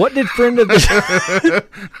 What did friend of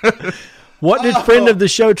the What did friend of the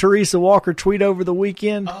show Teresa Walker tweet over the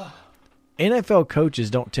weekend? NFL coaches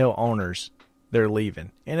don't tell owners they're leaving.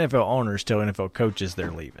 NFL owners tell NFL coaches they're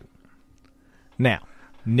leaving. Now,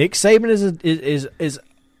 Nick Saban is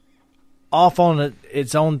off on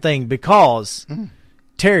its own thing because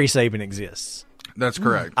Terry Saban exists. That's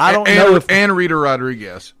correct. I don't know if and Rita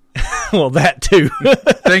Rodriguez. well, that too.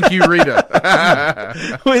 Thank you,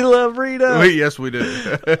 Rita. We love Rita. Yes, we do.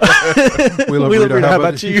 We love Rita. How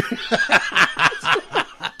about you?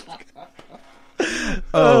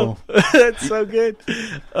 Oh, that's so good.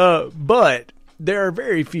 But there are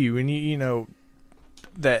very few, and you know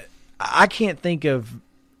that I can't think of.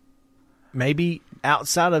 Maybe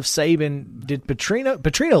outside of Saban, did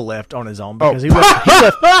Petrino left on his own because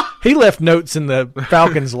he left notes in the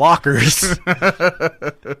Falcons' lockers.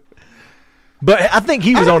 But I think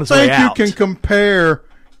he was on his way out. I think you can compare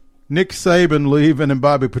Nick Saban leaving and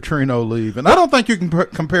Bobby Petrino leaving. I don't think you can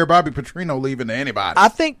compare Bobby Petrino leaving to anybody. I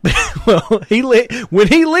think, well, when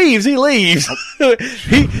he leaves, he leaves.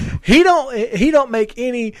 he don't make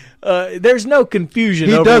any. There's no confusion.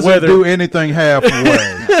 He over doesn't whether, do anything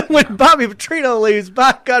halfway. When Bobby Petrino leaves,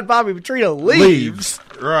 by God, Bobby Petrino leaves.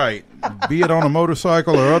 Right, be it on a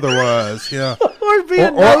motorcycle or otherwise. Yeah,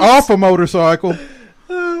 or off a motorcycle.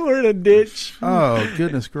 Or in a ditch. Oh,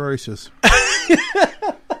 goodness gracious.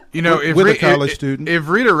 You know, if with a college student. If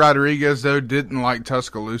Rita Rodriguez, though, didn't like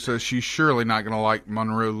Tuscaloosa, she's surely not going to like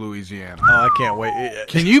Monroe, Louisiana. Oh, I can't wait.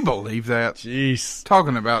 Can you believe that? Jeez.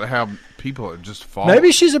 Talking about how people are just falling.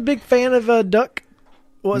 Maybe she's a big fan of Duck.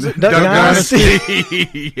 Was it Duck Dynasty?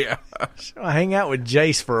 Dynasty? Yeah. I hang out with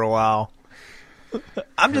Jace for a while.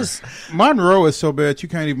 I'm just Monroe is so bad you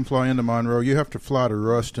can't even fly into Monroe. You have to fly to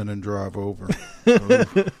Ruston and drive over.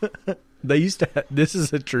 They used to this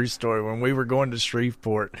is a true story. When we were going to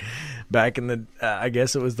Shreveport back in the I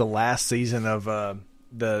guess it was the last season of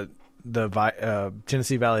the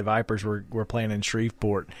Tennessee Valley Vipers were playing in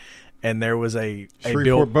Shreveport, and there was a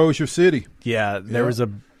Shreveport, Bossier City. Yeah, there was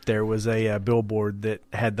a billboard that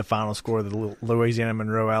had the final score of the Louisiana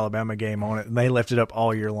Monroe Alabama game on it, and they left it up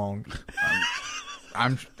all year long.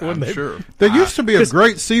 I'm sure. There used to be a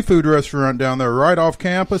great seafood restaurant down there right off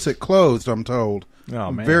campus. It closed, I'm told. Oh,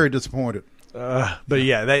 I'm man. very disappointed. But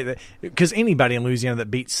yeah, because anybody in Louisiana that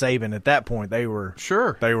beat Saban at that point, they were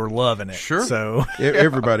loving it. Sure. So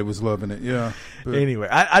everybody was loving it. Yeah. But anyway,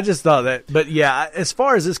 I just thought that. But yeah, as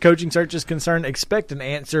far as this coaching search is concerned, expect an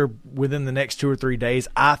answer within the next 2 or 3 days.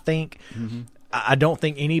 I think. Mm-hmm. I don't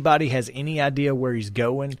think anybody has any idea where he's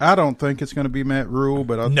going. I don't think it's going to be Matt Rule,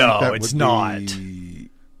 but I think that it's would not. Be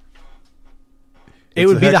It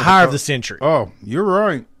would be the hire of the century. Oh, you're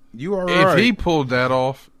right. You are right. If he pulled that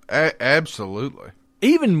off, absolutely.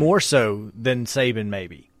 Even more so than Saban,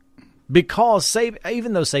 maybe. Because Saban,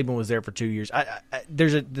 even though Saban was there for 2 years,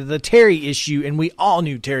 there's the Terry issue, and we all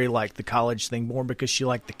knew Terry liked the college thing more because she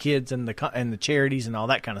liked the kids and the charities and all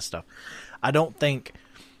that kind of stuff. I don't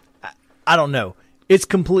know. It's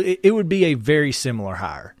complete. It would be a very similar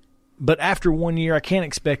hire, but after 1 year, I can't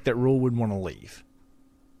expect that Rule would want to leave.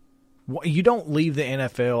 You don't leave the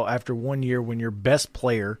NFL after 1 year when your best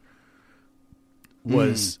player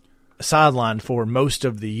was sidelined for most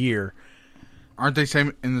of the year. Aren't they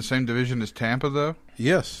in the same division as Tampa, though?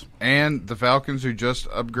 Yes. And the Falcons, who just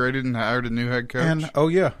upgraded and hired a new head coach? And,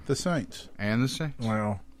 the Saints. And the Saints.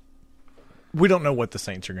 Well, we don't know what the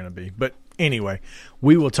Saints are going to be. But anyway,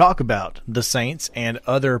 we will talk about the Saints and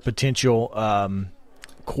other potential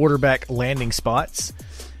quarterback landing spots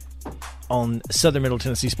on Southern Middle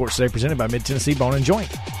Tennessee Sports Today, presented by Mid-Tennessee Bone and Joint.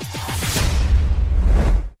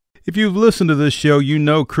 If you've listened to this show, you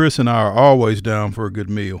know Chris and I are always down for a good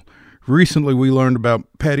meal. Recently, we learned about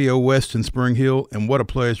Patio West in Spring Hill, and what a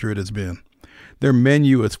pleasure it has been. Their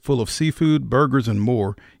menu is full of seafood, burgers, and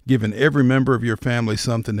more, giving every member of your family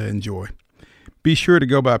something to enjoy. Be sure to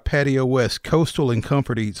go by Patio West Coastal and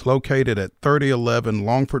Comfort Eats, located at 3011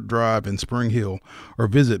 Longford Drive in Spring Hill, or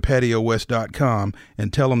visit PatioWest.com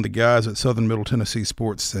and tell them the guys at Southern Middle Tennessee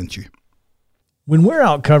Sports sent you. When we're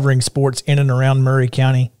out covering sports in and around Maury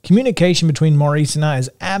County, communication between Maurice and I is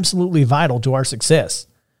absolutely vital to our success.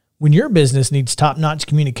 When your business needs top-notch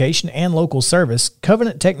communication and local service,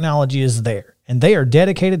 Covenant Technology is there, and they are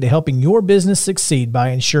dedicated to helping your business succeed by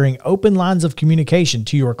ensuring open lines of communication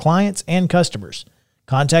to your clients and customers.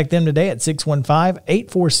 Contact them today at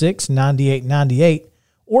 615-846-9898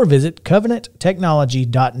 or visit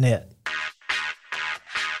covenanttechnology.net.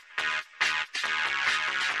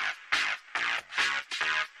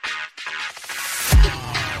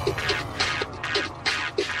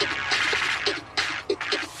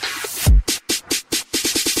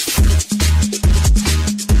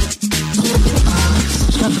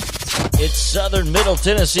 It's Southern Middle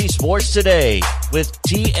Tennessee Sports Today with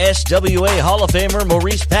TSWA Hall of Famer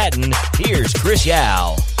Maurice Patton. Here's Chris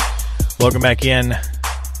Yao. Welcome back in.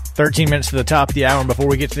 13 minutes to the top of the hour. And before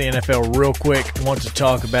we get to the NFL real quick, I want to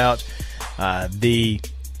talk about the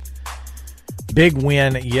big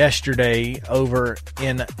win yesterday over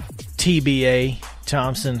in TBA,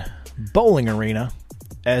 Thompson Bowling Arena,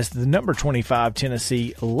 as the number 25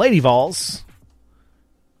 Tennessee Lady Vols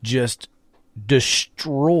just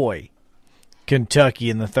destroy Kentucky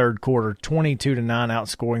in the third quarter, 22-9,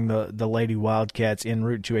 outscoring the Lady Wildcats en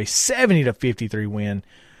route to a 70-53 win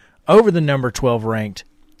over the number 12 ranked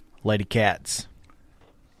Lady Cats.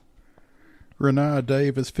 Renee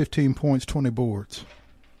Davis, 15 points, 20 boards.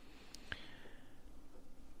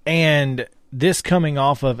 And this coming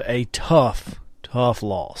off of a tough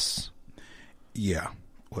loss. Yeah.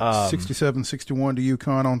 67-61 to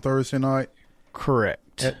UConn on Thursday night?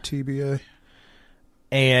 Correct. At TBA.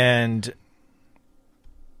 And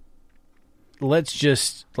let's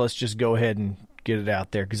just go ahead and get it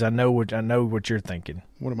out there, because I know what you're thinking.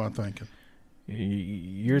 What am I thinking?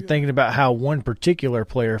 You're thinking about how one particular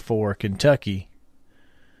player for Kentucky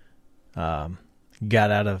got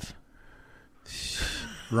out of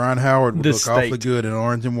Ryan Howard would the look state. awfully good in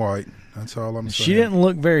orange and white. That's all I'm saying. She didn't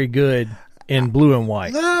look very good in blue and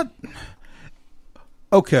white.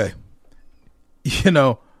 Okay.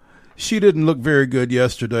 She didn't look very good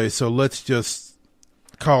yesterday, so let's just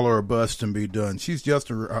call her a bust and be done. She's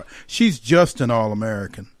just an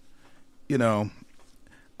All-American.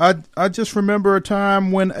 I just remember a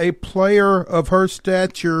time when a player of her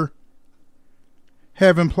stature,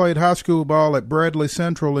 having played high school ball at Bradley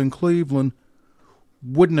Central in Cleveland,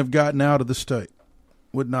 wouldn't have gotten out of the state.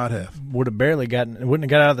 Would not have. Wouldn't have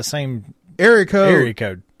got out of the same area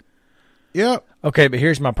code. Yep. Okay, but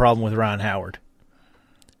here's my problem with Ryan Howard.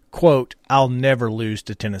 Quote, "I'll never lose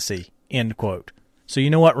to Tennessee," end quote. So you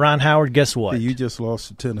know what, Ryan Howard, guess what? You just lost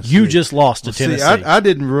to Tennessee. You just lost to Tennessee. See, I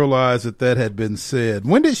didn't realize that had been said.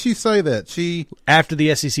 When did she say that? After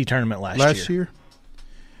the SEC tournament last year.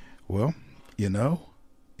 Well,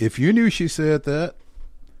 if you knew she said that,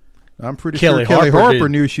 I'm pretty Kelly sure Kelly Harper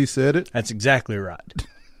did. knew she said it. That's exactly right.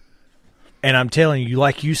 And I'm telling you,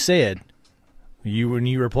 like you said, when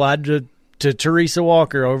you replied to Teresa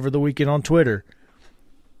Walker over the weekend on Twitter,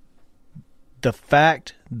 the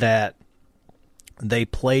fact that they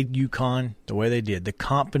played UConn the way they did, the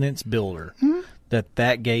confidence builder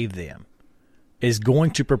that gave them, is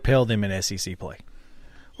going to propel them in SEC play.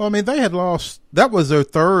 Well, they had lost. That was their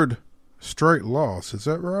third straight loss. Is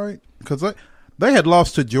that right? Because They had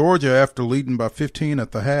lost to Georgia after leading by 15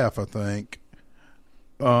 at the half, I think.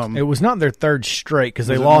 It was not their third straight because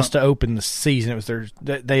they lost to open the season. It was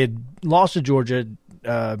they had lost to Georgia,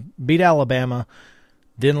 beat Alabama,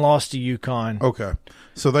 then lost to UConn. Okay.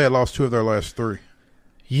 So they had lost 2 of their last 3.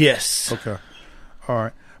 Yes. Okay. All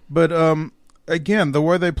right. But again, the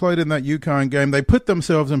way they played in that UConn game, they put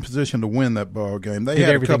themselves in position to win that ball game. They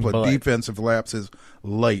had a couple of defensive lapses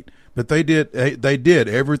late, but they did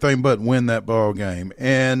everything but win that ball game.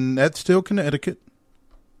 And that's still Connecticut.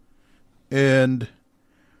 And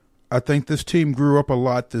I think this team grew up a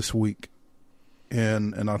lot this week.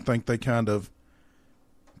 And I think they kind of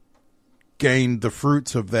gained the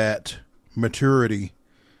fruits of that maturity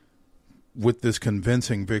with this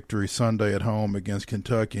convincing victory Sunday at home against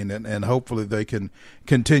Kentucky, and hopefully they can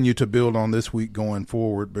continue to build on this week going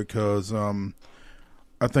forward, because I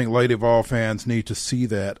think Lady Vol fans need to see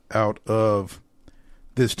that out of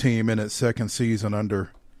this team in its second season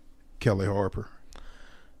under Kelly Harper.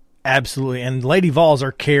 Absolutely, and Lady Vols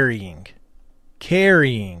are carrying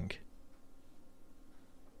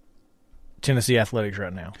Tennessee athletics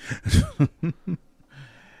right now.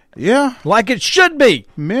 Yeah. Like it should be.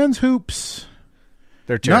 Men's hoops,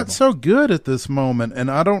 they're terrible. Not so good at this moment,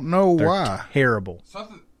 and I don't know They're why. Terrible.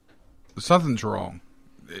 Something's wrong.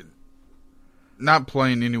 Not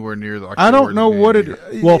playing anywhere near the. I don't know what it.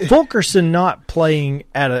 Well, Fulkerson not playing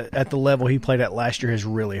at the level he played at last year has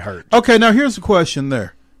really hurt. Okay, now here's the question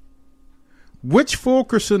there. Which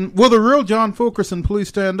Fulkerson? Will the real John Fulkerson please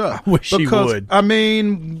stand up? I wish he would. I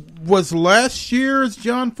mean, was last year's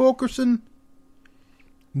John Fulkerson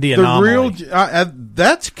the anomaly?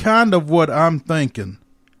 That's kind of what I'm thinking.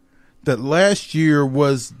 That last year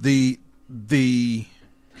was the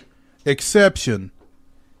exception,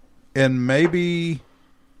 and maybe,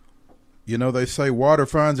 they say water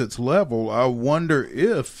finds its level. I wonder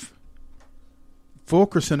if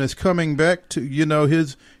Fulkerson is coming back to,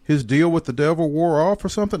 his deal with the devil wore off or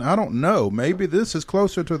something. I don't know. Maybe this is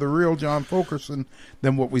closer to the real John Fulkerson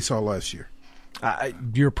than what we saw last year.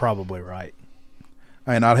 You're probably right.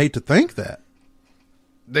 And I'd hate to think that.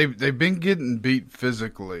 They've been getting beat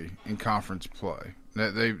physically in conference play.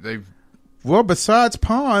 They've Well, besides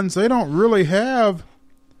Pons, they don't really have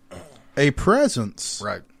a presence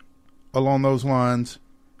right along those lines,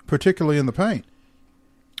 particularly in the paint.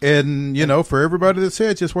 And, for everybody that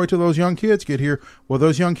said, just wait till those young kids get here. Well,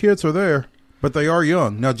 those young kids are there, but they are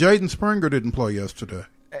young. Now, Jaden Springer didn't play yesterday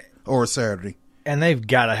or Saturday. And they've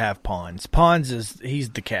got to have Pons. He's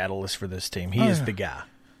the catalyst for this team. He is the guy.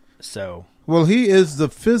 So, well, he is the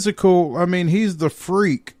physical. I mean, he's the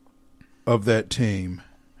freak of that team.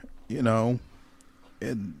 And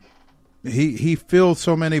he fills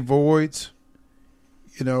so many voids.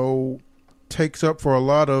 Takes up for a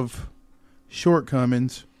lot of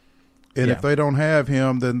shortcomings. And if they don't have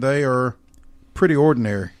him, then they are pretty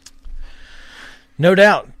ordinary. No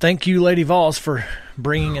doubt. Thank you, Lady Vols, for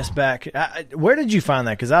bringing us back. Where did you find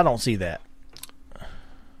that? Because I don't see that.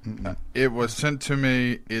 It was sent to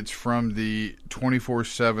me. It's from the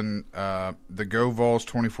 24/7, the Go Vols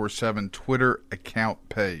 24/7 Twitter account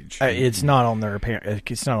page. It's not on their account. I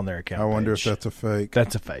wonder page. if that's a fake.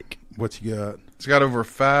 That's a fake. What you got? It's got over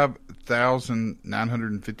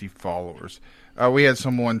 5,950 followers. We had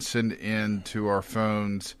someone send in to our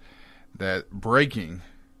phones that breaking.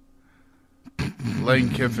 Lane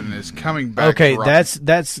Kiffin is coming back. Okay,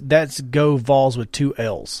 that's Go Vols with 2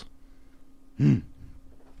 L's. 1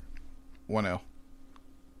 L.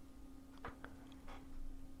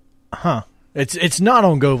 Huh. It's not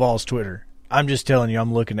on Go Vols Twitter. I'm just telling you,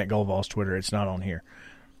 I'm looking at Go Vols Twitter. It's not on here.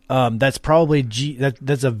 That's probably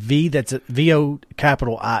that's a V. That's a VO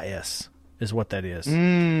capital IS is what that is.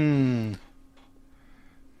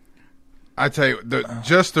 I tell you,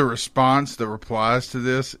 just the response, the replies to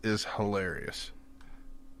this is hilarious.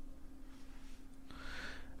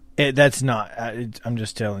 That's not. I'm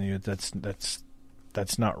just telling you, that's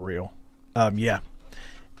not real.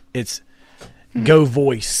 It's Go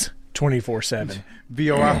Voice 24/7.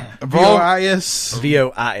 VOIS.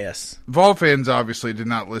 VOIS. Vol fans obviously did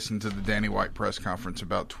not listen to the Danny White press conference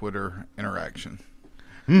about Twitter interaction.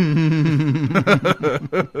 No,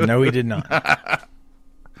 he did not.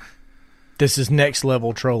 This is next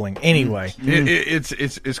level trolling. Anyway,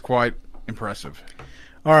 it's quite impressive.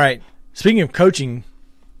 All right. Speaking of coaching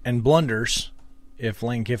and blunders, if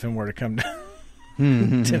Lane Kiffin were to come down,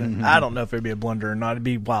 I don't know if it'd be a blunder or not. It'd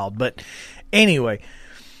be wild. But anyway,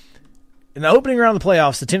 in the opening round of the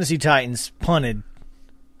playoffs, the Tennessee Titans punted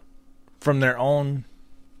from their own,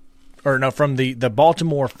 from the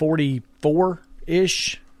Baltimore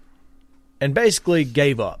 44-ish, and basically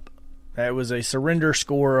gave up. It was a surrender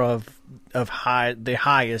score of of high, the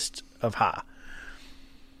highest of high.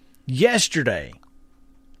 Yesterday,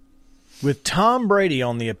 with Tom Brady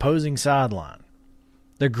on the opposing sideline,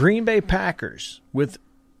 the Green Bay Packers, with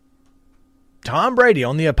Tom Brady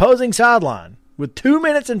on the opposing sideline, with 2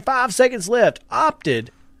 minutes and 5 seconds left,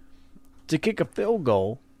 opted to kick a field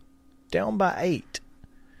goal down by 8.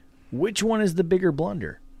 Which one is the bigger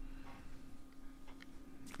blunder?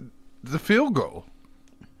 The field goal.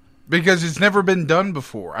 Because it's never been done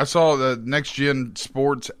before. I saw the Next Gen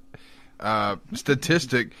Sports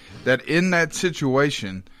statistic that in that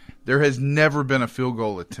situation, there has never been a field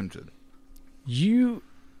goal attempted. You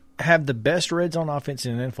have the best red zone offense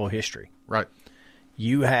in NFL history. Right.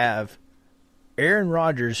 You have Aaron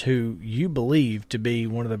Rodgers, who you believe to be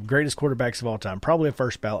one of the greatest quarterbacks of all time, probably a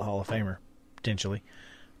first ballot Hall of Famer, potentially.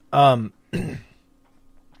 And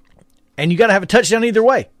you got to have a touchdown either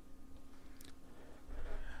way.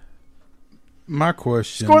 My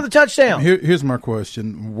question. Score the touchdown. Here's my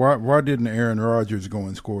question. Why didn't Aaron Rodgers go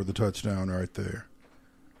and score the touchdown right there?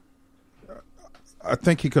 I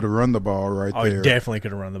think he could have run the ball right there. He definitely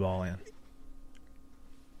could have run the ball in.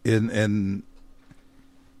 And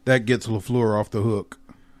that gets LaFleur off the hook.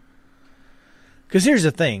 Because here's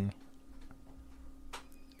the thing.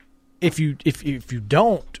 If you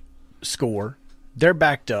don't score, they're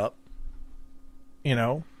backed up. You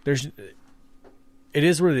know, it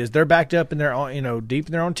is what it is. They're backed up in their own, deep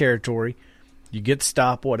in their own territory. You get the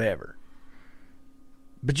stop, whatever.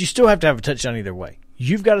 But you still have to have a touchdown either way.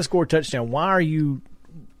 You've got to score a touchdown. Why are you?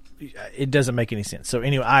 It doesn't make any sense. So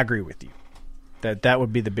anyway, I agree with you that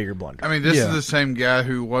would be the bigger blunder. I mean, this is the same guy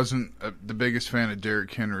who wasn't the biggest fan of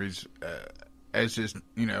Derrick Henry's as his,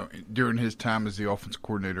 during his time as the offense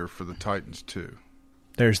coordinator for the Titans too.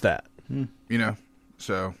 There's that.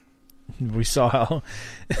 So we saw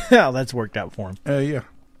how that's worked out for him. Yeah.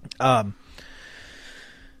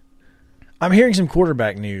 I'm hearing some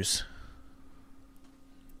quarterback news.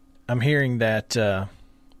 I'm hearing that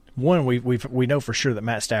one, we know for sure that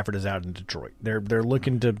Matt Stafford is out in Detroit. They're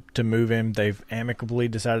looking to move him. They've amicably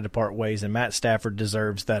decided to part ways, and Matt Stafford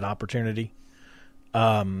deserves that opportunity.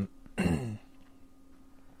 Matt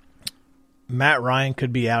Ryan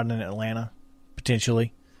could be out in Atlanta,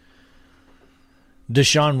 potentially.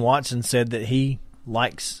 Deshaun Watson said that he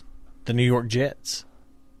likes the New York Jets.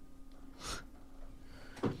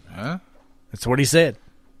 Huh? That's what he said.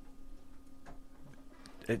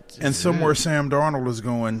 And somewhere Sam Darnold is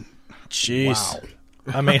going, jeez. Wow.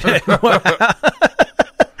 I mean,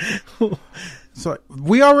 so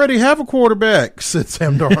we already have a quarterback, said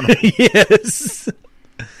Sam Darnold. yes.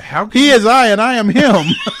 He is I and I am him.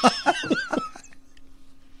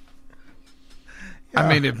 I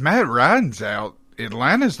mean, if Matt Ryan's out,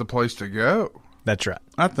 Atlanta's the place to go. That's right.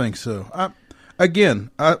 I think so.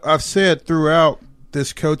 I've said throughout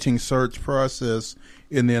this coaching search process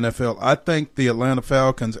in the NFL, I think the Atlanta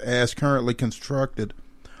Falcons, as currently constructed,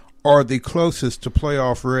 are the closest to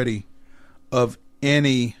playoff ready of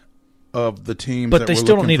any of the teams. But they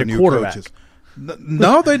still don't need a quarterback. Coaches.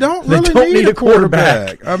 No, they don't really need a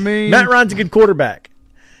quarterback. I mean, Matt Ryan's a good quarterback.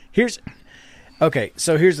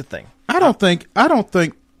 So here's the thing. I don't think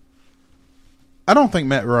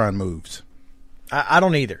Matt Ryan moves. I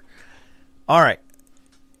don't either. All right.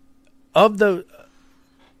 Of the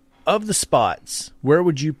spots, who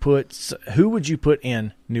would you put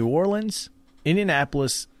in New Orleans,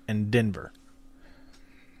 Indianapolis, and Denver?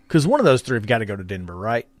 Because one of those three have got to go to Denver,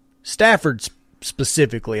 right? Stafford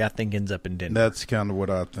specifically, I think, ends up in Denver. That's kind of what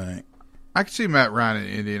I think. I could see Matt Ryan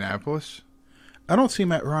in Indianapolis. I don't see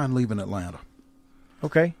Matt Ryan leaving Atlanta.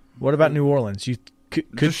 Okay. What about New Orleans?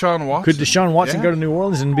 Could Deshaun Watson. Could Deshaun Watson go to New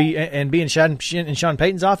Orleans and be in Sean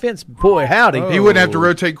Payton's offense? Boy, howdy. He wouldn't have to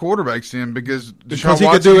rotate quarterbacks in because Deshaun he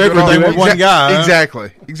Watson could do everything with one guy.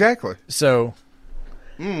 Exactly. So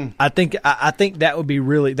I think that would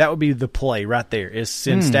be the play right there is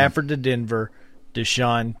send Stafford to Denver,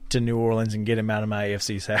 Deshaun to New Orleans, and get him out of my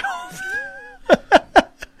AFC South.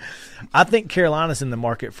 I think Carolina's in the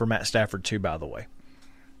market for Matt Stafford too, by the way.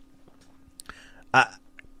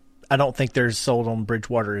 I don't think they're sold on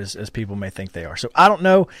Bridgewater as people may think they are. So I don't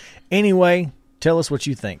know. Anyway, tell us what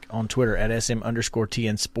you think on Twitter at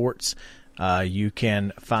SM_TN Sports. You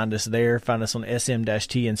can find us there. Find us on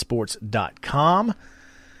sm-tnsports.com.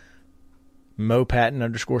 Mo Patton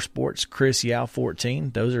 _sports, Chris Yao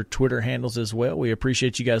 14. Those are Twitter handles as well. We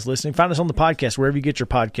appreciate you guys listening. Find us on the podcast, wherever you get your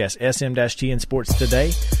podcast, SM-TN Sports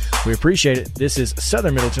Today. We appreciate it. This is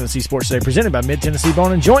Southern Middle Tennessee Sports Today, presented by Mid Tennessee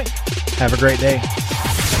Bone and Joint. Have a great day.